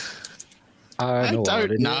 don't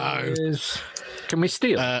what it know. is. Can we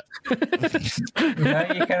steal? No,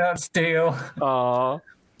 you cannot steal. Aw.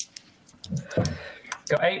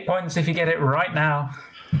 Got 8 points if you get it right now.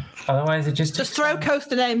 Otherwise, it just Throw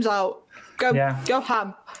coaster names out. Go, Yeah. go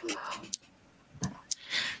ham.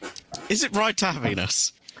 Is it Right to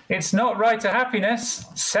Happiness? It's not Right to Happiness.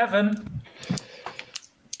 7.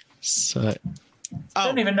 So, I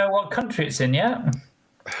don't even know what country it's in yet.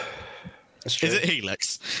 is it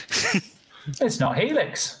Helix? It's not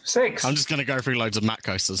Helix. 6. I'm just going to go through loads of Mac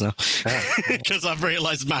coasters now because I've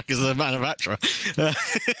realised Mac is a manufacturer.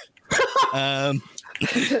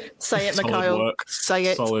 Say it, Solid Mikhail. work. Say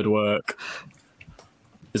it. Solid work.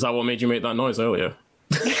 Is that what made you make that noise earlier?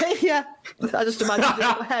 Yeah. I just imagined it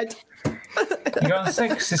in my head. You got on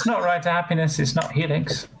 6. It's not Right to Happiness. It's not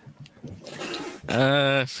Helix.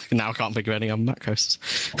 Now I can't think of any other Mac coasters.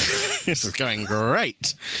 This is going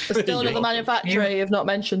great. There's still another manufacturer you've not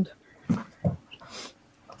mentioned.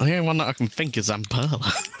 The only one that I can think is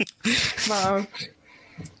Zamperla. No.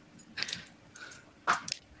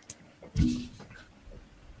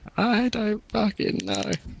 I don't fucking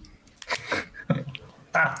know.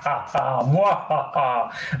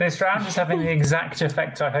 This round is having the exact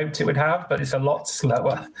effect I hoped it would have, but it's a lot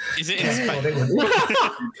slower. Is it in Spain?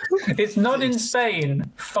 It's not in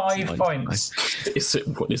Spain. 5 points. Is it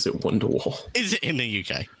Wonderwall? Is it in the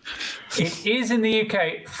UK? It is in the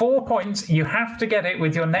UK. 4 points. You have to get it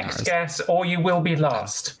with your next guess, or you will be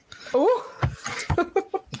last. Ooh.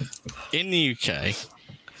 In the UK.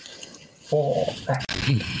 4.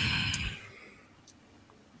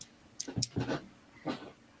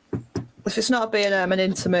 If it's not being an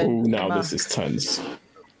intimate. Ooh, now this is tense.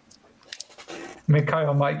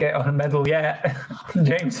 Mikhail might get on a medal yet.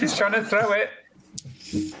 James is trying to throw it.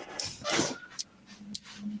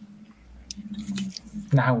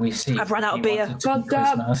 Now we see. I've run out of He beer. wanted to be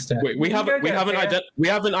Quizmaster. Wait, we You haven't go get a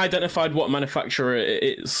beer. identified what manufacturer it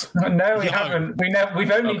is. No, we haven't.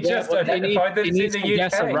 We've only just identified that He it's needs in to the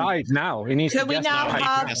guess a UK. ride now. He needs Can to we guess now a ride.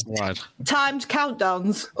 have Yes, right. timed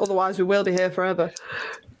countdowns? Otherwise, we will be here forever.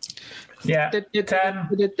 Yeah, 10.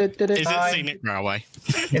 Is it Fine. Scenic Railway?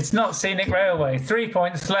 It's not Scenic Railway. 3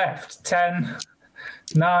 points left. 10,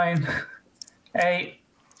 9, 8,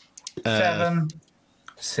 7,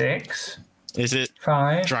 6, Is it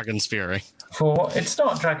 5, Dragon's Fury? 4. It's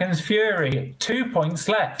not Dragon's Fury. 2 points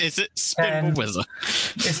left. Is it Spinball Wizard?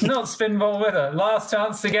 It's not Spinball Wither. Last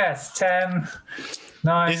chance to guess. 10,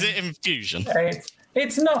 9, Is it Infusion? 8.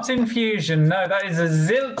 It's not Infusion. No, that is a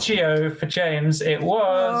Zilchio for James. It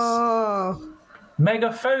was Oh.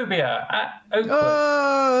 Megaphobia at Oakwood.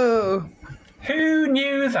 Oh. Who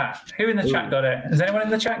knew that? Who in the chat got it? Has anyone in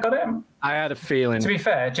the chat got it? I had a feeling. To be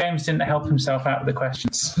fair, James didn't help himself out with the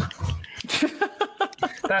questions.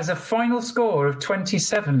 That's a final score of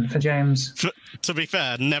 27 for James. To be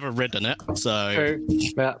fair, never ridden it, so.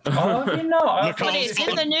 Yeah. Oh, have you not? But it's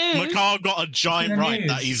in the news. McCall got a giant It's in the ride news.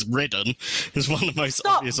 that he's ridden. It's one of the most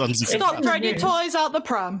Stop. obvious ones. Stop throwing your toys out the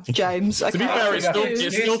pram, James. Okay. To be fair, it's still-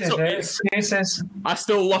 Excuses. I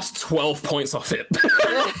still lost 12 points off it.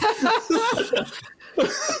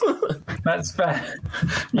 That's fair.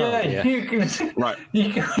 Yeah, yeah. you can. Right.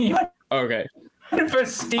 You Okay. went for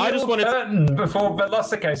Steel I just wanted to- Curtain before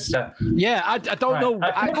Velocicoaster. Yeah, I don't know.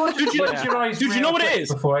 Did you know what it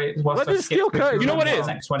is? Before it was What is Steel Curtain? You know what it is?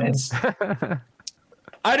 The next one is.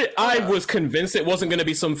 I was convinced it wasn't going to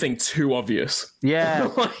be something too obvious. Yeah,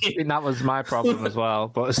 I think that was my problem as well.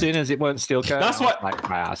 But as soon as it weren't Steel Curtain, That's I was what- like, it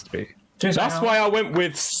has to be. That's why I went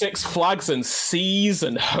with Six Flags and Seas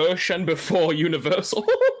and Herschen before Universal.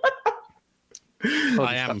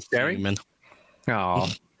 I am scary. fuming. Oh,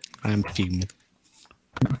 I am fuming.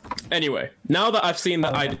 Anyway, now that I've seen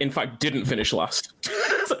that I in fact didn't finish last,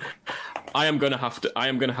 I am gonna have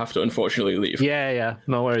to unfortunately leave. yeah.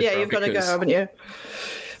 No worries. Yeah, bro. you've got to go, because- haven't you?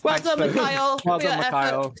 Well Thanks, done, bro. Mikhail. Well for your done,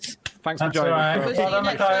 Mikhail. efforts. Thanks for That's all joining. right. bro. We'll see Well you done,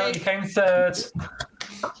 next Mikhail. week. You came third.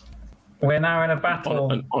 We're now in a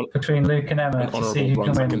battle between Luke and Emma to see who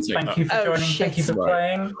can win. Thank you for Oh, joining. Thank you for shit.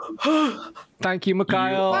 playing. Thank you,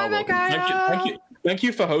 Mikhail. Bye, Mikhail. Thank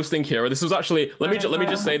you for hosting, Kira. This was actually let me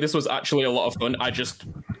just say this was actually a lot of fun.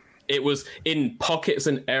 It was in pockets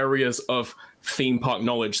and areas of theme park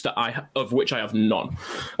knowledge of which I have none.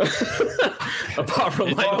 Apart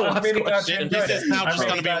from like the I'm last really glad you question. enjoyed This it. is now I'm just really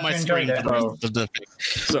going to be on glad my you screen enjoyed for the it. rest of the thing.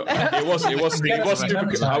 So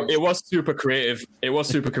it was super creative. It was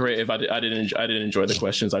super creative. I didn't enjoy the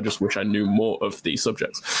questions. I just wish I knew more of the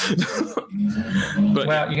subjects. But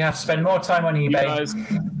Well, you have to spend more time on you eBay guys,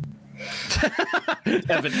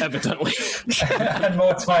 evidently. and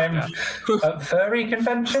more time at furry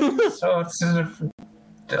conventions or sort of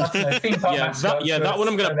I don't know, theme park mascots. that one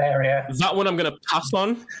I'm gonna- an area. That one I'm gonna pass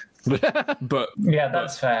on. But Yeah,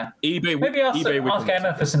 that's fair. eBay, Maybe ask eBay, we ask can-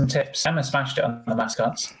 Emma for some tips. Emma smashed it on the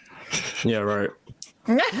mascots. Yeah, right.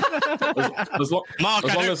 As long, Mark,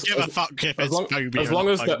 as I long don't as- give a fuck if as it's long, phobia. as long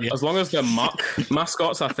as phobia. the mock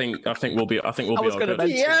mascots, I think we'll be I was all going to good.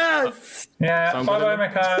 mention. Yes. Yeah, Sound bye good, bye,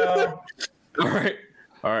 Mikhail.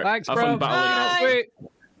 All right. Thanks, Have bro. fun battling out. Sweet.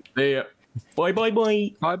 See ya. Bye.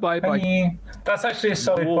 Bye. Bye. That's actually a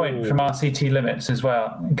solid point from RCT Limits as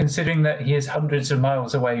well, considering that he is hundreds of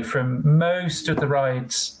miles away from most of the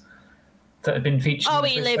rides that have been featured. Oh, in the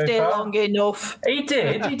he quiz lived so here far. long enough. He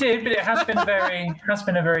did, but it has been a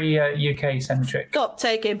very UK centric. Stop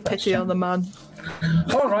taking pity on the man.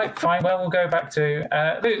 All right, fine. Well, we'll go back to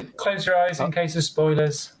Luke. Close your eyes in case of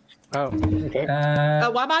spoilers. Oh, okay.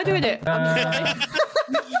 Oh, why am I doing it?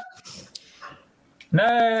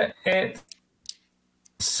 No, it's.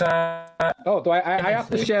 Oh, do I have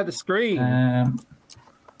to share the screen?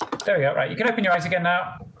 There we go. Right, you can open your eyes again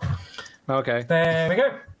now. Okay. There we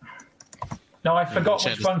go. No, I forgot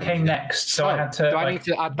which one came next, so I had to, do I need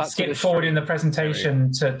to add that to skip the forward in the stream?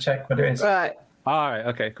 presentation to check what it is. Right. All right.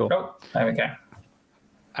 Okay. Cool. Oh, there we go.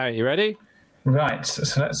 All right. You ready? Right,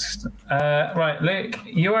 so let's. Right, Luke,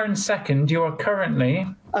 you are in second. You are currently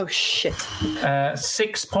Oh shit.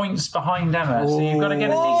 6 points behind Emma, so you've got to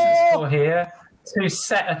get a decent score here to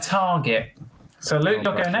set a target. So, Luke,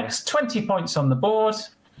 you'll go next. 20 points on the board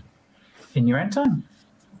in your own time.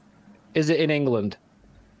 Is it in England?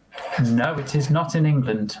 No, it is not in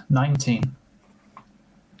England. 19.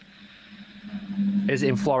 Is it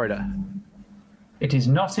in Florida? It is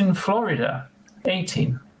not in Florida.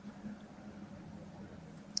 18.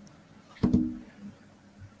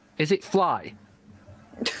 Is it Fly?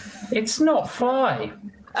 It's not Fly.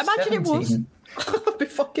 Imagine it was. 17. I'd be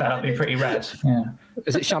fucking That'd be livid. pretty rad. Yeah.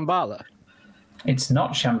 Is it Shambhala? It's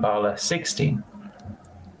not Shambhala. 16.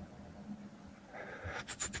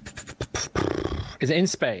 Is it in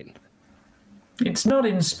Spain? It's not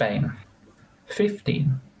in Spain.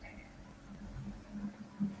 15.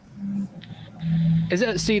 Is it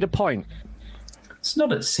at Cedar Point? It's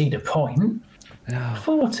not at Cedar Point.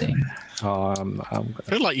 14. I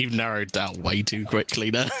feel like you've narrowed down way too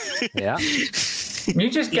quickly there. Yeah.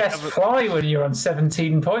 You just guessed Fly when you're on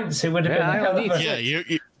 17 points. It would have been a hell of a... Yeah,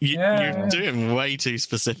 you're doing way too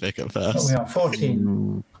specific at Oh, first. we are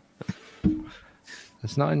 14.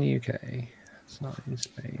 It's not in the UK. It's not in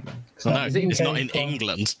Spain. No, Is it in it's not in Fly?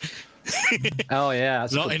 England. Oh yeah,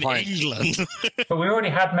 that's a Not good in point. England. But we already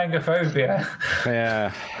had Megaphobia.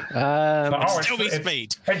 Yeah. Still be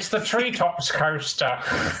speed. It's the Treetops coaster.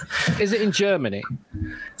 Is it in Germany?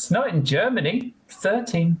 It's not in Germany.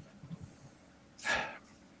 13.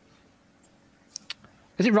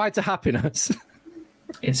 Is it Ride to Happiness?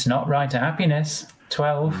 It's not Right to Happiness.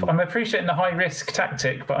 12. I'm appreciating the high risk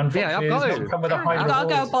tactic, but unfortunately, Yeah, I've got it's to. not come with a high You've got to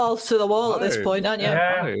go reward. balls to the wall at this Oh. point, aren't you?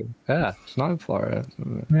 Yeah. Oh, yeah, it's not in Florida.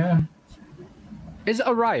 Yeah. Is it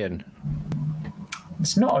Orion?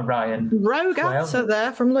 It's not Orion. Rogue answer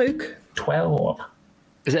there from Luke. 12.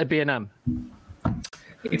 Is it a B&M?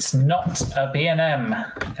 It's not a B&M.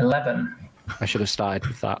 11. I should have started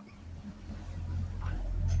with that.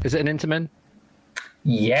 Is it an Intamin?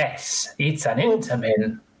 Yes, it's an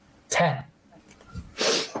Intamin. 10.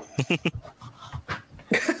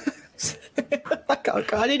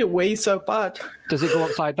 I need a wee so bad. Does it go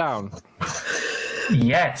upside down?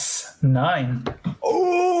 Yes, 9.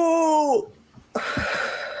 Oh!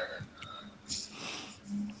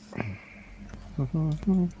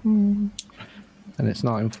 And it's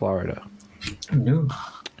not in Florida. No.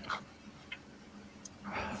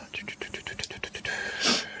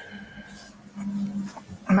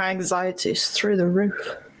 My anxiety is through the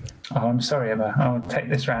roof. Oh, I'm sorry, Emma. I'll take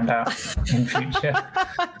this round out in future.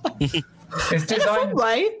 It's designed.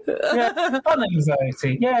 Way. Yeah, fun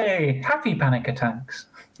anxiety. Yay! Happy panic attacks.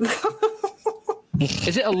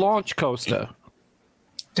 Is it a launch coaster?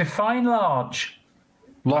 Define large.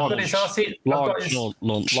 I've got Launch. its RC. I've got Launch. its-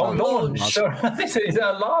 Launch. Oh, launch. Sorry. This is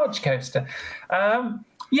a large coaster.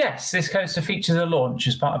 Yes, this coaster features a launch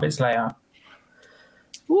as part of its layout.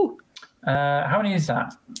 Ooh. How many is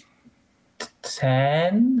that?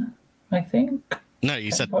 10, I think. No,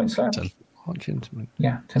 you said points left. 10. Launch Intamin.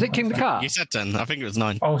 Yeah. 10 Is it King points the left. Car? You said 10. I think it was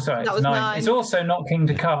 9. Oh, sorry. That It's was 9. 9. It's also not King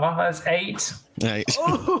Dakar. That's 8. Yeah.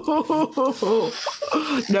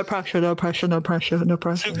 No pressure, no pressure, no pressure, no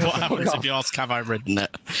pressure. What happens if you ask, have I ridden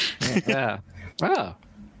it? Yeah. Oh.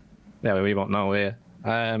 Yeah, we won't know here.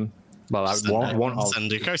 Well, I want of.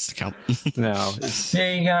 Send a coaster count. No. It's,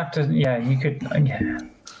 Yeah, you have to. Yeah, you could. Yeah.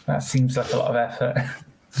 That seems like a lot of effort.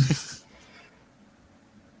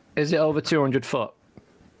 is it over 200 foot?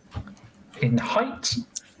 In height?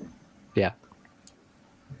 Yeah.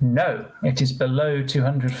 No, it is below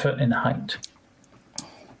 200 foot in height.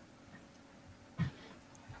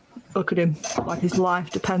 Look at him, like his life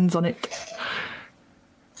depends on it.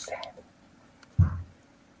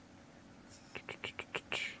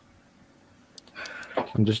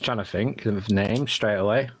 I'm just trying to think of names straight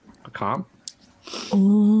away. I can't.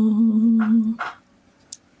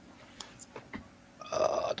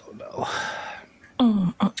 I don't know.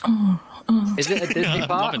 Is it a Disney I'm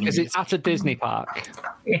park? loving Is it these. at a Disney park?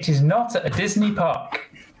 It is not at a Disney park.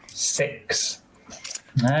 6.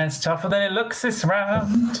 It's tougher than it looks this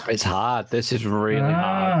round. It's hard. This is really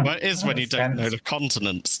hard. Well, it is when you makes don't know sense. the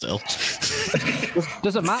continent still.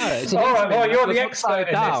 Doesn't matter. It's an All right, Intamin well, that you're goes the expert upside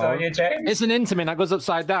in this, down. are you, James? It's an Intamin that goes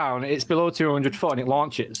upside down. It's below 200 foot and it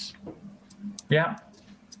launches. Yeah.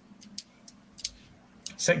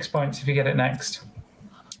 6 points if you get it next.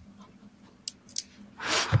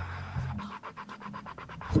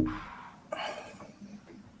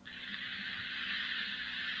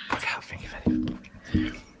 can't think of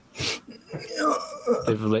anything.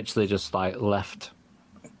 They've literally just like left.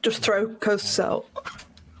 Just throw coasters out.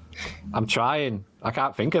 I'm trying. I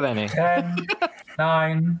can't think of any. 10,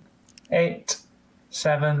 9, 8,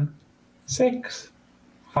 7, 6,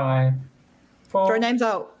 5, 4, Throw names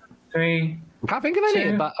out. 3, I can't think of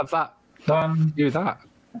any Two. of that. 1. Do that.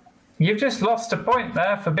 You've just lost a point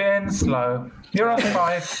there for being slow. You're on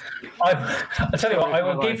 5. I tell you what, I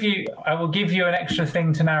will give you an extra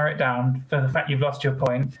thing to narrow it down for the fact you've lost your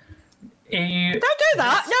point. Don't do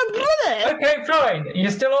that. No, brother. Okay, fine.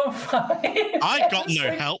 You're still on 5. I got no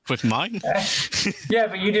help with mine. Yeah,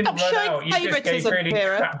 but you didn't Stop run showing out. You just gave favouritism, really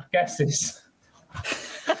Kira. crap guesses.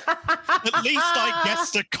 At least I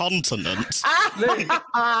guessed a continent.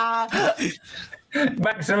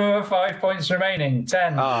 Maximum of 5 points remaining.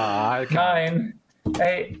 10, I can't. 9,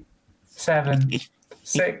 8, 7,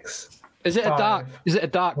 6, Is it a dark? 5, Is it a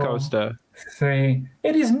dark 4. coaster? 3.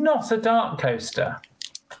 It is not a dark coaster.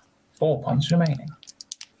 4 points remaining.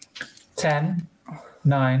 10,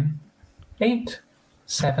 9, 8,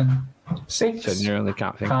 7, 6, Genuinely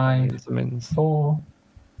can't think Five. of any instruments. 4,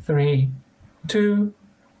 3, 2,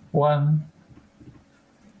 1.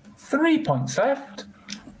 3 points left.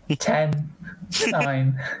 10,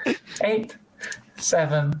 9, 8,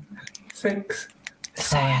 7, 6,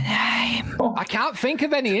 5, I can't think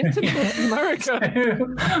of any instruments in America.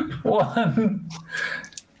 2, 1.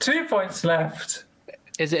 2 points left.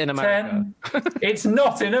 Is it in America? 10. It's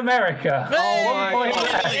not in America. Oh, 1 point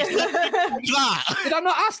left. That Did I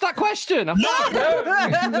not ask that question? no,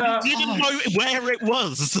 No. didn't know where it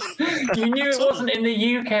was. You knew it wasn't in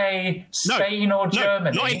the UK, Spain, or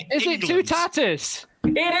Germany. not in Is it England. Two Tatis?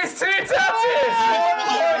 It is 2 I wrote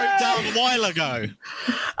tatters! down a while ago.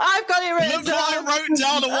 I've got it written Look what down. I wrote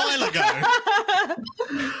down a while ago.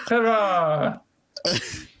 Hurrah!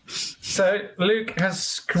 So Luke has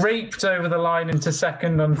scraped over the line into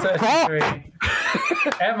second on 33.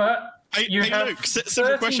 Emma, Hey, you hey have Luke,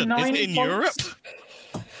 simple question. Is 39 it in points. Europe?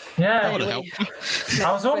 Yeah. That would help.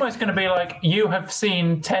 I was almost going to be like, you have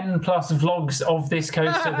seen 10 plus vlogs of this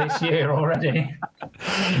coaster this year already.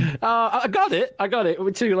 I got it.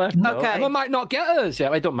 With 2 left. though. Okay. Emma might not get hers.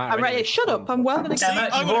 Yeah, it don't matter. I'm ready. anyway. Shut up. I'm well going to Emma,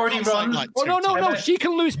 I you've would've already gone run. like Oh, no. Emma- She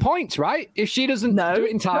can lose points, right? If she doesn't No. do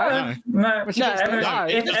it in time. No. She gets Emma, to die.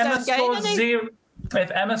 if Just Emma don't gain scores any. 0,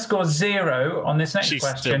 if Emma scores 0 on this next She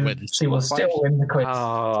still question, wins. she will still win the quiz.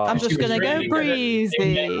 Oh, I'm just She was going to really go good at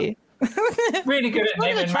breezy. Really good at I'm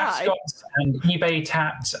gonna naming try. mascots and eBay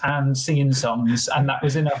tats and singing songs, and that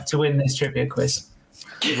was enough to win this trivia quiz.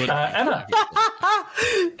 Emma,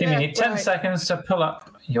 give me Yeah, 10 right. seconds to pull up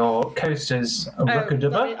your coaster's Oh, sorry,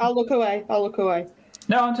 Rookadubba. I'll look away.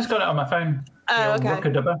 No, I've just got it on my phone. Oh, Your okay.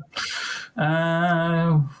 Rookadubba.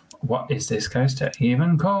 What is this coaster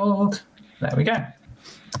even called? There we go.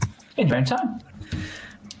 In your own time.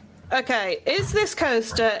 Okay, is this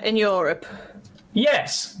coaster in Europe?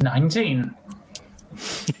 Yes, 19.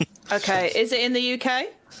 Okay, is it in the UK?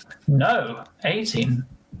 No, 18.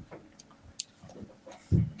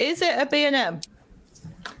 Is it a B&M?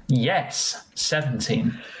 Yes,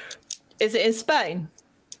 17. Is it in Spain?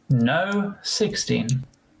 No, 16.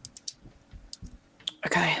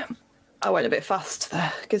 Okay, I went a bit fast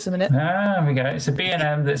there. Give us a minute. There we go. It's a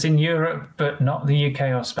B&M that's in Europe, but not the UK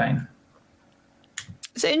or Spain.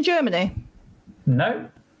 Is it in Germany? No,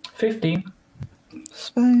 15.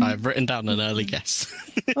 Spain. I've written down an early guess.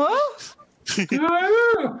 Oh,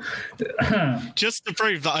 Woo! Just to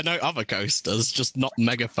prove that I know other coasters, just not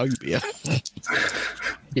Megaphobia.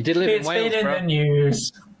 you did live It's in Wales, been in bro. the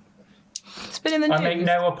news. it's been in the news. I make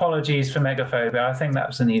no apologies for megaphobia. I think that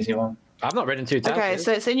was an easy one. I've not written Two Tatis. Okay,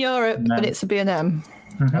 so it's in Europe, No. but it's a B&M.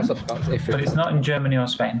 That's a fuck if But it's not in Germany or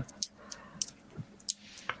Spain.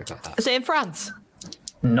 Is it in France?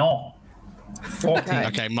 No. 14.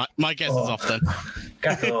 Okay, my guess is off then.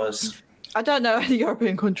 14. I don't know any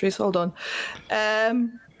European countries. Hold on.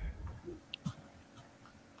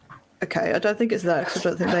 Okay, I don't think it's there because I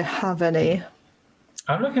don't think they have any.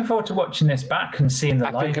 I'm looking forward to watching this back and seeing the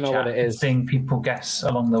I live think I know chat what it and is. seeing people guess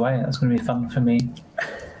along the way. That's going to be fun for me.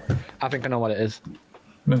 I think I know what it is.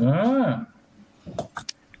 Ah,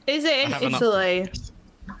 Is it in I have an- Italy?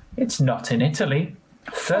 it's not in Italy.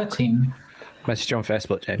 13. Message you on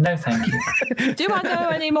Facebook, James. No, thank you. Do I know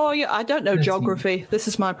any more? I don't know geography. This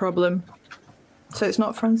is my problem. So it's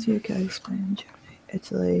not France, UK, Spain, Germany,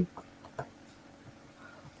 Italy.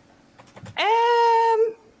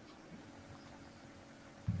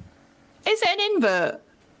 Is it an invert?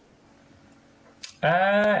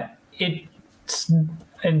 It's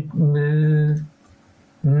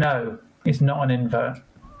no, it's not an invert.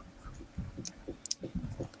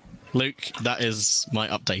 Luke, that is my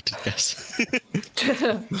updated guess.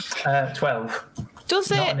 12. Does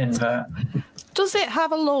Not an it? invert. Does it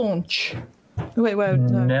have a launch? Wait, no.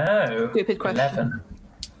 No. Stupid question. 11.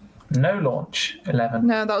 No launch. 11.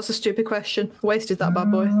 No, that was a stupid question. Wasted that bad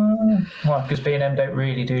boy. Well, because B&M don't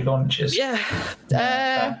really do launches. Yeah. Is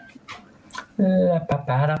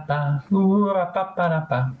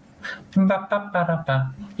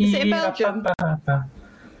it in Belgium?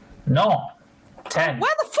 No. 10.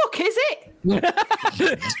 Where the fuck is it?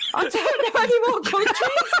 I don't know any more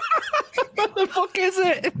countries. Where the fuck is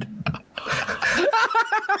it? I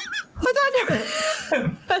don't know. Where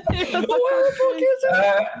the fuck is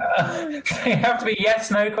it? They have to be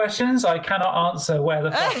yes/no questions. I cannot answer where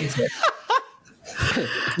the fuck is it.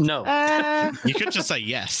 No. You could just say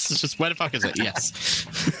yes. It's just, where the fuck is it? Yes.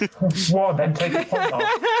 What? Then take the point off.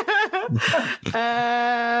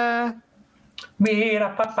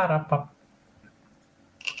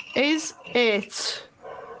 Is it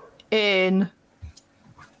in?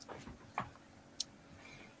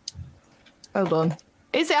 Hold on.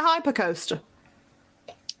 Is it a hypercoaster?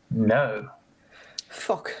 No.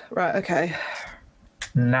 Fuck. Right. Okay.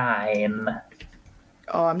 9.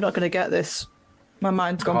 Oh, I'm not going to get this. My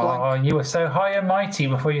mind's gone blank. Oh, you were so high and mighty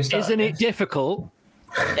before you started. Isn't it difficult?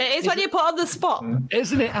 It is when you put on the spot.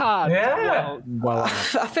 Isn't it hard? Yeah. Well,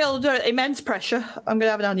 I feel under immense pressure. I'm going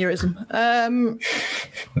to have an aneurysm. I'm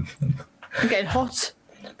getting hot.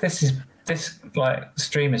 This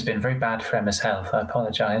stream has been very bad for Emma's health. I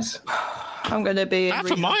apologise. I'm going to be in And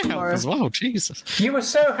for my rehab health as well, Jesus. You were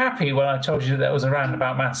so happy when I told you that there was a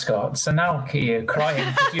roundabout mascot, so now look at you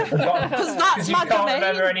crying because you've forgotten. that's you my can't domain.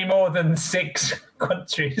 remember any more than 6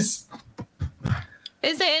 countries.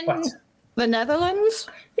 Is it in What? the Netherlands?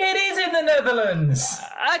 It is in the Netherlands.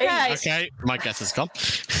 Okay. Okay, my guess is gone.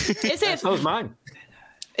 Is it? that was mine.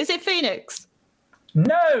 Is it Phoenix?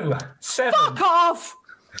 No, 7. Fuck off!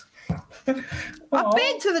 Oh, I've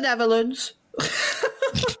been to the Netherlands.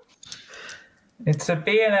 It's a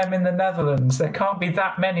B&M in the Netherlands. There can't be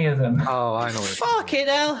that many of them. Oh, I know it. Fucking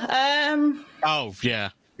hell. Oh, yeah.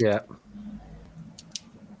 Yeah.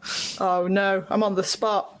 Oh no, I'm on the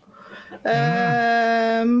spot.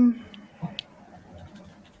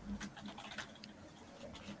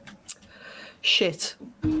 Shit.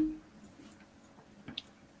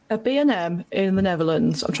 A B&M in the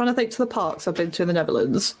Netherlands. I'm trying to think to the parks I've been to in the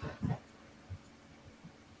Netherlands.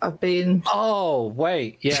 I've been Oh,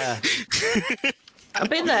 wait. Yeah.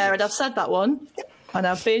 there and I've said that one. And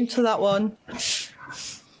I've been to that one.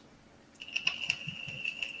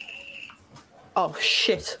 Oh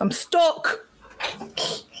shit, I'm stuck.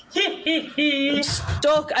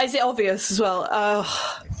 Stuck. Is it obvious as well?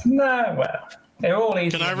 No, well, they're all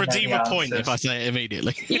easy. Can I redeem a point if I say it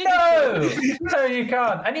immediately? No, you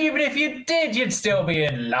can't. And even if you did, you'd still be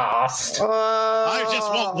in last. I just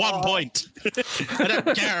want 1 point. I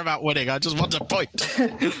don't care about winning. I just want a point.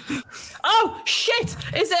 Oh shit!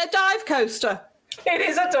 Is it a dive coaster? It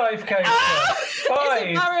is a dive coaster. Is 5.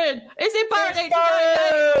 it Baron? Is it Baron? It's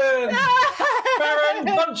Baron! Baron,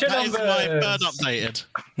 bunch of That is numbers. my third updated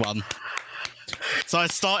one. So I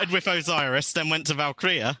started with Osiris, then went to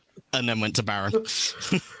Valkyria, and then went to Baron.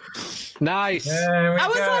 Nice. There we I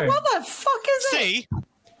was go. like, what the fuck is it? See?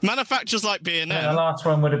 Manufacturers like B&M. And the last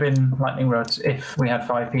one would have been Lightning Rods if we had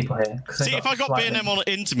 5 people here. 'cause they See, if I got slightly- B&M on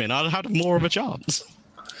Intamin, I'd have had more of a chance.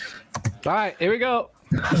 All right, here we go.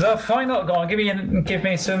 The final. Go on, give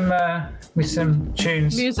me some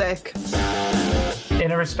tunes. Music.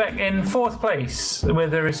 In fourth place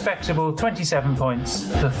with a respectable 27 points,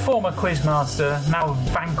 the former quizmaster, now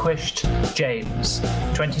vanquished, James,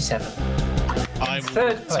 27. I will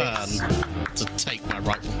third place. return to take my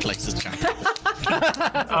rightful place as champion.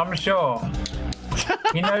 I'm sure.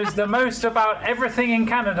 He knows the most about everything in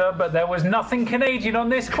Canada, but there was nothing Canadian on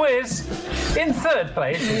this quiz. In third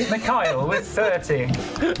place is Mikhail with 30.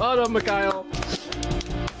 Hold on, Mikhail.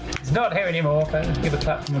 He's not here anymore, but give a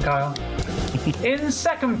clap for Mikhail. In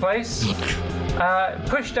second place,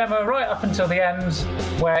 pushed Emma right up until the end,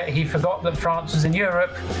 where he forgot that France was in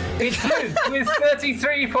Europe. It's Luke with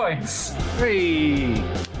 33 points. 3.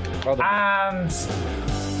 Well done. And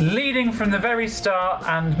leading from the very start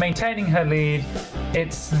and maintaining her lead,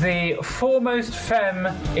 it's the foremost femme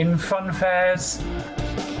in fun fairs.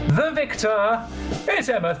 The victor is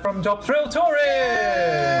Emma from Top Thrill Touring!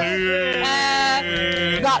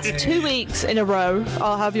 That's 2 weeks in a row.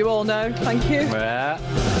 I'll have you all know. Thank you. Yeah.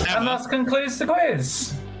 And Emma, that concludes the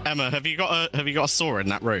quiz. Emma, have you got a saw in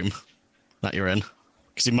that room that you're in?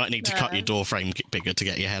 Because you might need to cut your door frame bigger to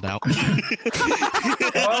get your head out.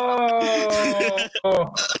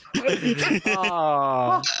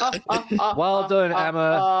 Well done, Emma.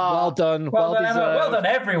 Well done. Well done, Emma. Well done,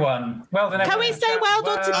 everyone. Well done, Can we say well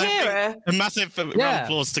done to Kira? A massive round of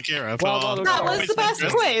applause to Kira. That was the best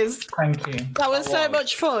quiz. Thank you. That was so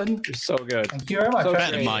much fun. So good. Thank you very much. So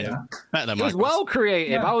Better than mine. Better than It was mine. well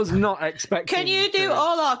creative. Yeah. I was not expecting. Can you do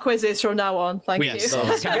all our quizzes from now on? Thank Yes. you.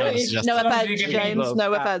 Yes. No As long as offense, you give me James. love.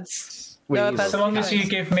 No offense. No Please. offense. So long as you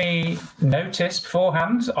give me notice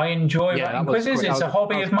beforehand, I enjoy Yeah, writing that was quizzes. great. It's a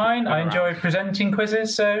hobby of mine. I enjoy presenting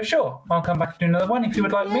quizzes. So sure, I'll come back and do another one if you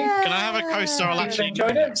would like me. Can I have a coaster? I'll actually do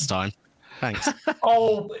enjoyed it. next time. Thanks.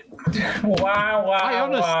 Oh, wow. I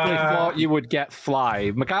honestly thought you would get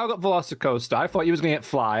Fly. Mikhail got Velocicoaster. I thought you was going to get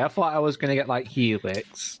Fly. I thought I was going to get like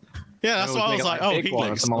Helix. Yeah, that's why I was like, oh, big one or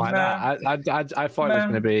Helix. something like that. I thought it was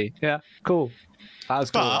going to be cool. That was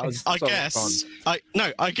cool. That But was I so guess fun.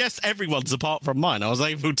 I guess everyone's apart from mine. I was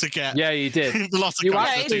able to get Yeah, you did. lots of You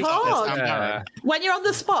coasters actually too. hard. Yeah. When you're on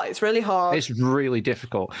the spot, it's really hard. It's really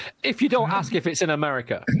difficult. If you don't ask if it's in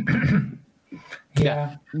America.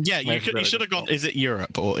 Yeah. Yeah, you really should have gone. Is it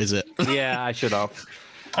Europe or is it? Yeah, I should have.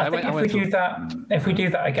 I think if we do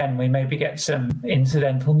that again, we maybe get some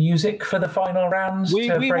incidental music for the final rounds We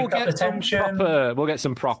to will break up the get some tension. proper. We'll get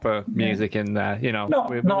some proper music in there. You know,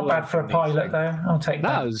 Not bad for a pilot though. I'll take No,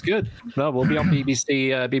 that. it was good. No, we'll be on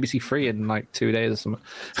BBC Free in like 2 days or something.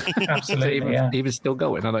 Absolutely. even, Yeah. even still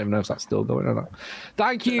going. I don't even know if that's still going or not.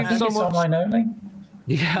 Thank you I think so it's much. online only.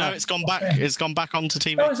 Yeah. No, it's gone back. It's gone back onto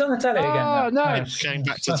TV. Oh, it's on the telly again. Oh, now. nice. Going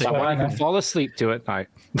back to That's TV. what I You can know. fall asleep to it at night.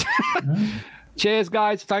 Cheers,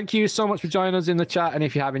 guys. Thank you so much for joining us in the chat. And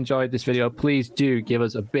if you have enjoyed this video, please do give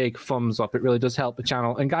us a big thumbs up. It really does help the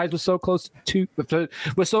channel. And guys, we're so close to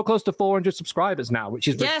 400 subscribers now, which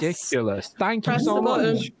is Yes. ridiculous. Thank you Press so the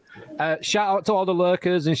button. much. Shout out to all the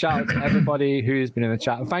lurkers and shout out to everybody who's been in the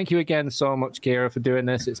chat. And thank you again so much, Kira, for doing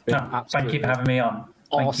this. It's been No, absolutely thank you for having me on.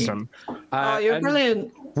 Thank you. awesome. Oh, you're and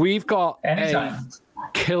brilliant. We've got Anytime.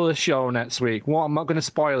 a killer show next week. Well, I'm not going to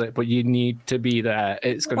spoil it, but you need to be there.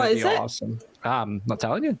 It's going What to be is it? awesome. Not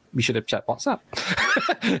telling you. We should have checked WhatsApp.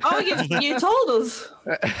 Oh, you told us.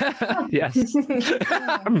 Yes.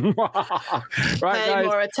 Right, Pay guys.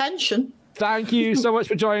 more attention. Thank you so much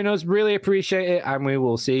for joining us. Really appreciate it, and we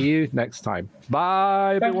will see you next time.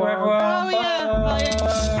 Bye, Thank you, everyone. everyone. Oh,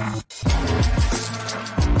 yeah. Bye.